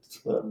working at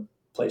a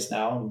place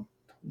now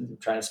and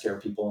trying to scare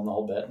people in the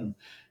whole bit and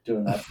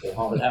doing that for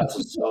haunted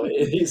houses. So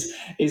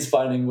he's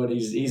finding what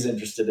he's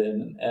interested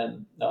in,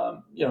 and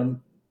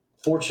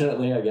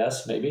fortunately, I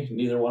guess maybe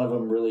neither one of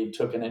them really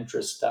took an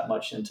interest that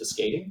much into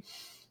skating,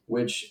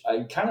 which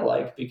I kind of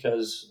like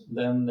because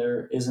then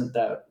there isn't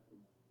that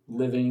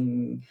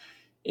living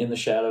in the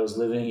shadows,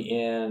 living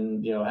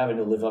in, having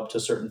to live up to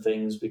certain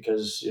things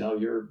because,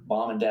 your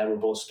mom and dad were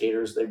both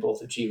skaters. They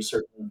both achieved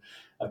certain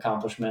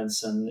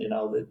accomplishments, and,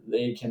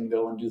 they can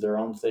go and do their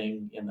own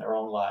thing in their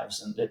own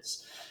lives. And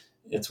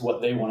it's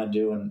what they want to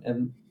do.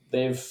 And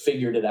they've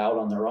figured it out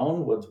on their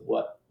own with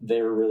what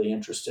they were really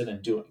interested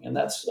in doing. And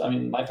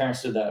my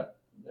parents did that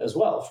as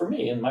well for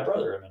me and my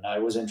brother. I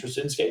was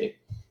interested in skating,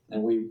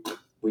 and we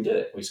did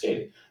it. We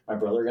skated. My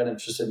brother got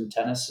interested in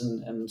tennis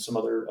and some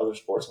other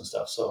sports and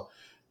stuff. So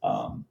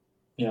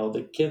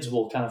The kids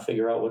will kind of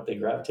figure out what they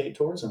gravitate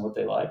towards and what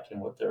they like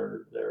and what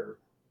their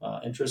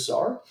interests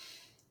are.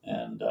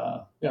 And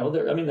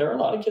there are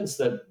a lot of kids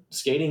that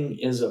skating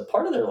is a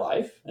part of their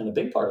life and a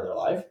big part of their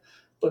life,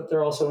 but there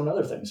are also in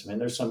other things. I mean,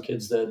 there's some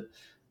kids that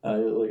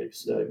like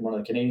one of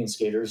the Canadian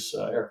skaters,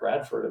 Eric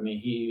Radford. I mean,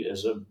 he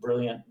is a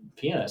brilliant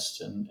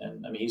pianist, and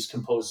I mean, he's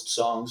composed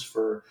songs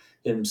for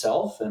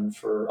himself and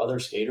for other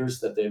skaters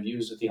that they've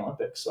used at the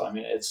Olympics. So I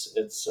mean,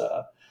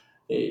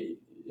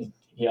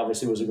 he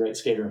obviously was a great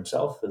skater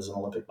himself as an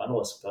Olympic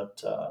medalist,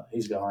 but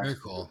he's gone Very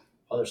cool.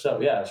 Other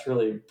stuff. Yeah, it's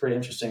really pretty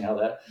interesting how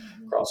that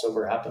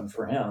crossover happened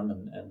for him,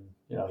 and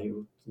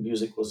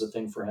music was a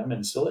thing for him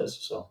and still is.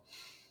 So,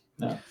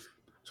 yeah.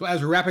 So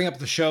as we're wrapping up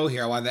the show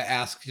here, I wanted to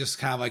ask just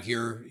kind of like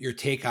your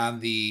take on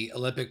the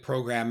Olympic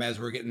program as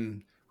we're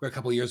a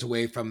couple of years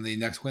away from the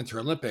next Winter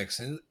Olympics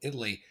in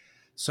Italy.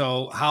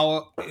 So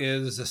how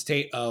is the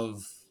state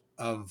of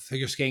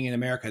figure skating in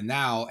America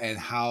now, and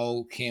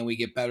how can we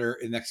get better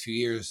in the next few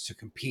years to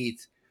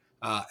compete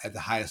at the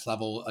highest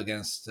level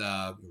against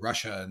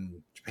Russia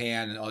and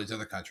Japan and all these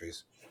other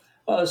countries?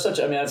 Well, that's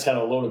kind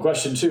of a loaded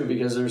question too,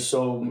 because there's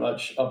so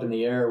much up in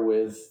the air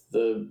with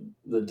the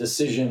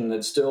decision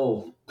that's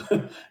still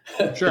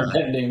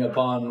depending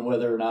upon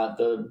whether or not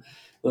the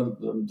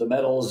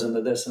medals and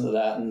the this and the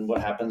that and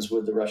what happens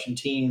with the Russian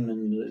team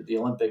and the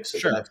Olympics,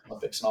 the next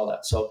Olympics and all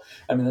that. So,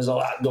 I mean, there's a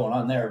lot going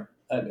on there.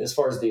 As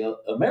far as the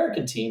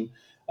American team,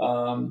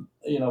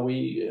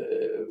 we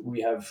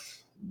have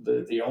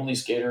the only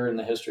skater in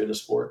the history of the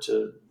sport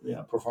to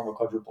perform a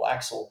quadruple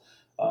axel.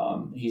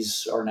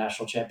 He's our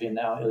national champion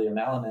now, Ilya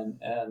Malinin,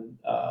 and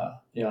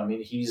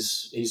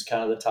he's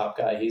kind of the top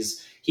guy.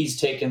 He's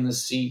taken the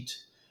seat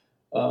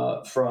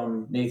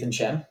from Nathan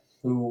Chen,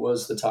 who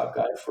was the top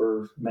guy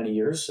for many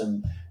years,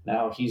 and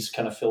now he's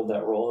kind of filled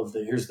that role of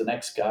here's the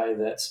next guy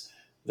that's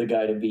the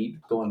guy to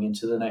beat going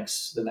into the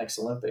next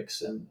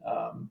Olympics. And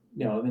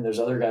there's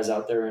other guys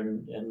out there,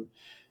 and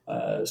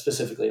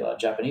specifically a lot of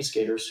Japanese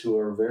skaters who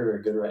are very,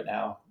 very good right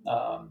now.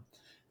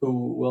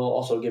 Who will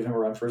also give him a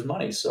run for his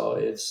money. So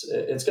it's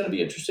going to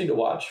be interesting to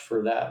watch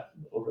for that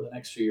over the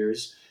next few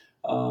years.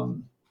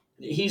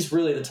 He's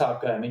really the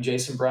top guy. I mean,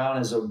 Jason Brown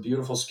is a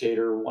beautiful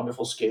skater,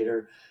 wonderful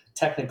skater,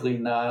 technically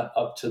not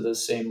up to the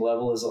same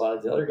level as a lot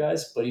of the other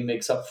guys, but he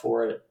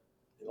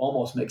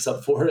almost makes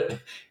up for it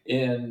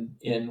in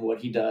what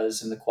he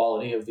does and the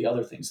quality of the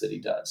other things that he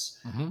does.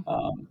 Mm-hmm.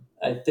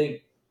 I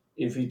think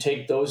if you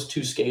take those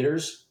two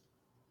skaters,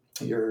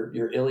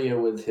 your Ilya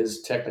with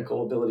his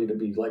technical ability to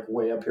be like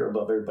way up here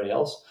above everybody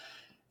else,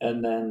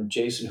 and then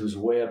Jason, who's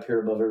way up here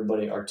above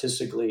everybody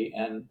artistically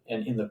and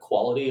in the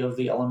quality of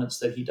the elements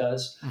that he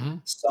does, mm-hmm.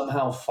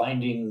 somehow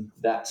finding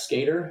that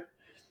skater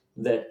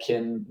that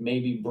can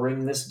maybe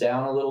bring this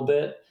down a little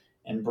bit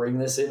and bring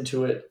this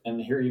into it. And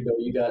here you go.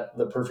 You got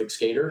the perfect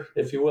skater,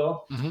 if you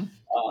will. Mm-hmm.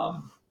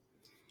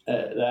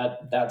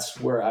 That's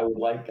where I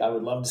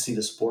would love to see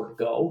the sport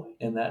go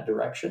in that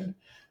direction.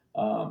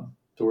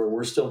 To where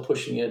we're still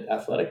pushing it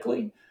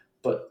athletically,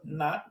 but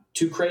not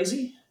too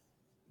crazy.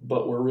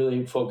 But we're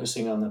really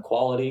focusing on the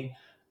quality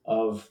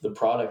of the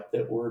product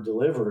that we're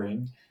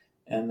delivering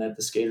and that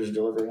the skaters are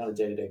delivering on a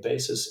day-to-day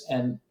basis,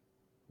 and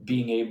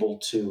being able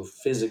to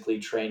physically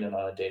train it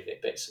on a day-to-day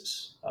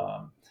basis.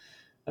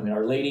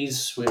 Our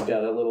ladies, we've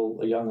got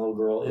a young little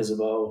girl,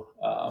 Isabeau.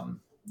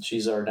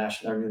 She's our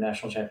new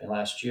national champion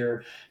last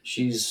year.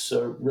 She's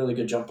a really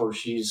good jumper.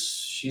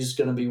 She's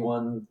going to be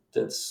one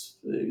that's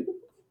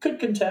could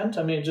contend.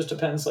 I mean, it just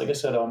depends, like I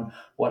said, on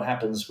what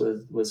happens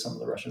with some of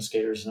the Russian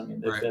skaters. I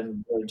mean, they've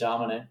been very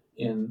dominant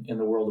in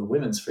the world of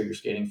women's figure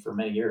skating for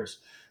many years.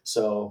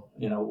 So,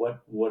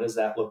 what does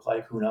that look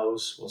like? Who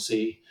knows? We'll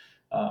see.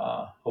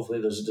 Hopefully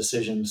there's a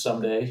decision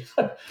someday.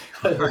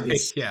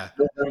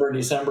 November,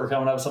 December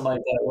coming up, something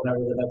like that,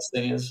 whenever the next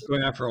thing is.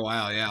 Going on for a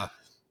while, yeah.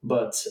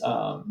 But,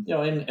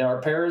 in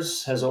our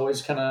pairs has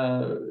always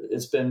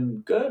it's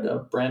been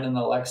good. Brandon and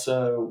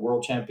Alexa,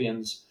 world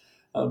champions.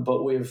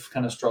 But we've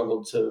kind of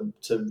struggled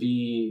to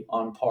be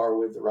on par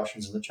with the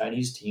Russians and the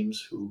Chinese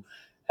teams, who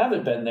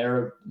haven't been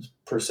there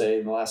per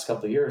se in the last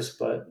couple of years,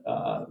 but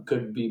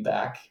could be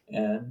back.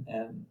 And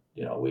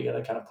we got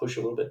to kind of push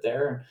a little bit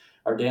there.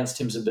 Our dance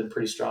teams have been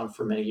pretty strong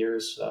for many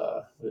years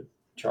with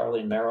Charlie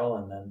and Merrill,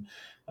 and then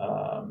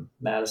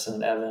Madison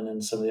and Evan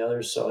and some of the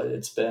others. So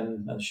it's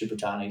been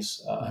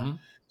Shuputanis. Mm-hmm.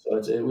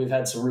 So we've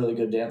had some really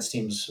good dance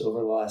teams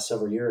over the last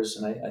several years,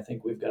 and I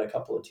think we've got a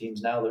couple of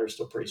teams now that are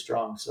still pretty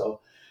strong.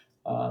 So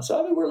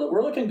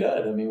we're looking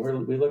good. I mean,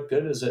 we look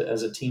good as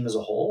a team as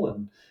a whole,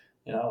 and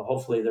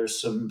hopefully there's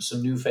some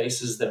new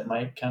faces that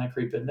might kind of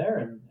creep in there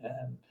and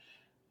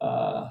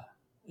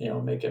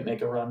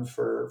make a run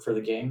for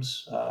the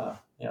games.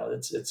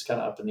 It's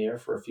kind of up in the air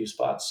for a few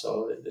spots,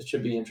 so it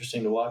should be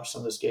interesting to watch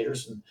some of the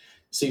skaters and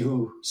see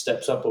who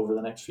steps up over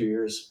the next few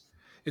years.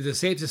 Is it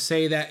safe to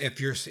say that if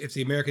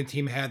the American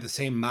team had the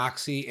same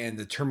moxie and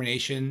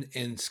determination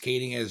in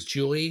skating as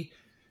Julie,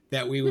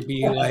 that we would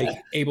be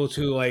able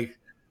to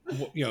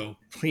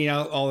clean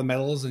out all the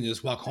medals and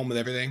just walk home with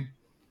everything?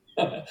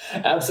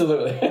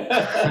 Absolutely.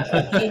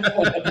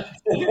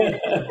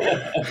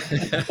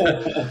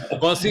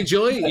 Well, see,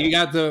 Julie, you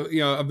got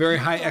a very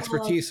high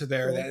expertise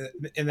there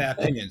in that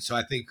opinion. So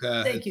I think.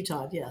 Thank you,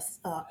 Todd. Yes,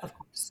 of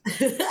course.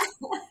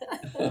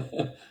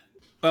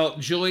 Well,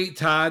 Julie,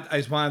 Todd, I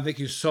just want to thank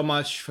you so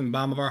much from the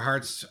bottom of our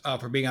hearts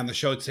for being on the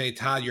show today.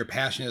 Todd, your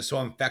passion is so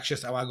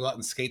infectious. I want to go out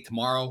and skate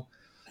tomorrow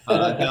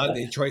down at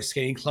the Detroit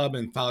Skating Club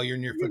and follow you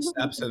in your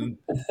footsteps. And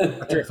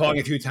after falling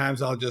a few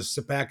times, I'll just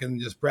sit back and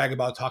just brag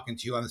about talking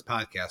to you on this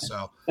podcast.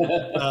 So,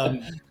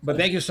 but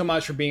thank you so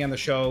much for being on the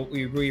show.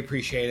 We really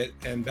appreciate it.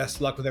 And best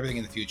of luck with everything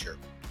in the future.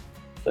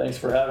 Thanks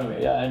for having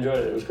me. Yeah, I enjoyed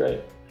it. It was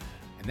great.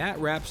 And that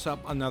wraps up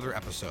another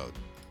episode.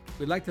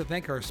 We'd like to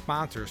thank our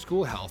sponsor,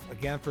 School Health,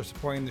 again for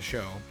supporting the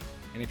show.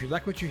 And if you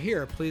like what you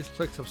hear, please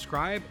click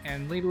subscribe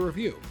and leave a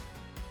review.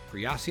 For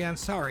Yassi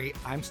Ansari,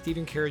 I'm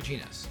Stephen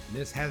Karaginas, and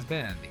this has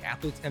been the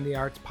Athletes and the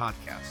Arts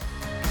Podcast.